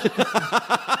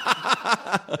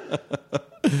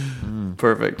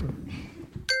 Perfect.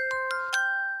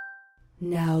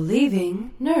 Now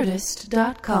leaving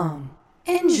Nerdist.com.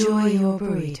 Enjoy your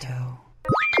burrito.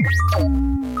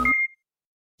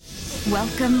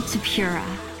 Welcome to Pura,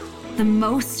 the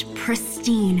most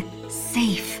pristine,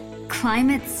 safe,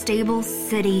 climate-stable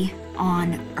city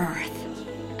on Earth.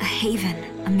 A haven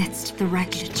amidst the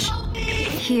wreckage.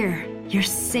 Here, you're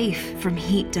safe from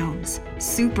heat domes,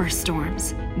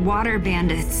 superstorms, water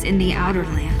bandits in the outer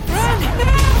lands.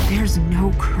 There's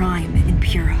no crime in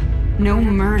Pura. No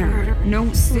murder,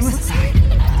 no suicide.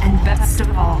 And best of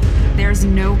all, there's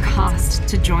no cost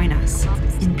to join us.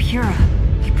 In Pura,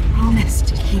 we promise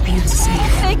to keep you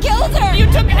safe. They killed her! You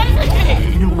took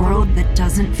everything! In a world that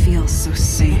doesn't feel so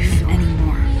safe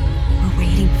anymore, we're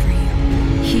waiting for you.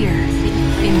 Here,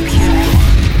 in Pura.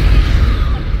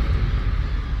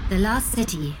 The Last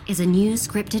City is a new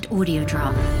scripted audio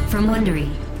drama from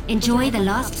Wondery. Enjoy The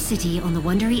Last City on the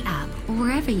Wondery app or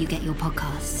wherever you get your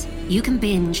podcasts. You can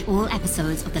binge all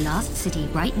episodes of The Last City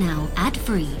right now,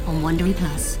 ad-free on Wondery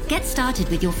Plus. Get started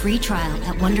with your free trial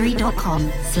at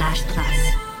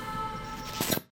Wondery.com/plus.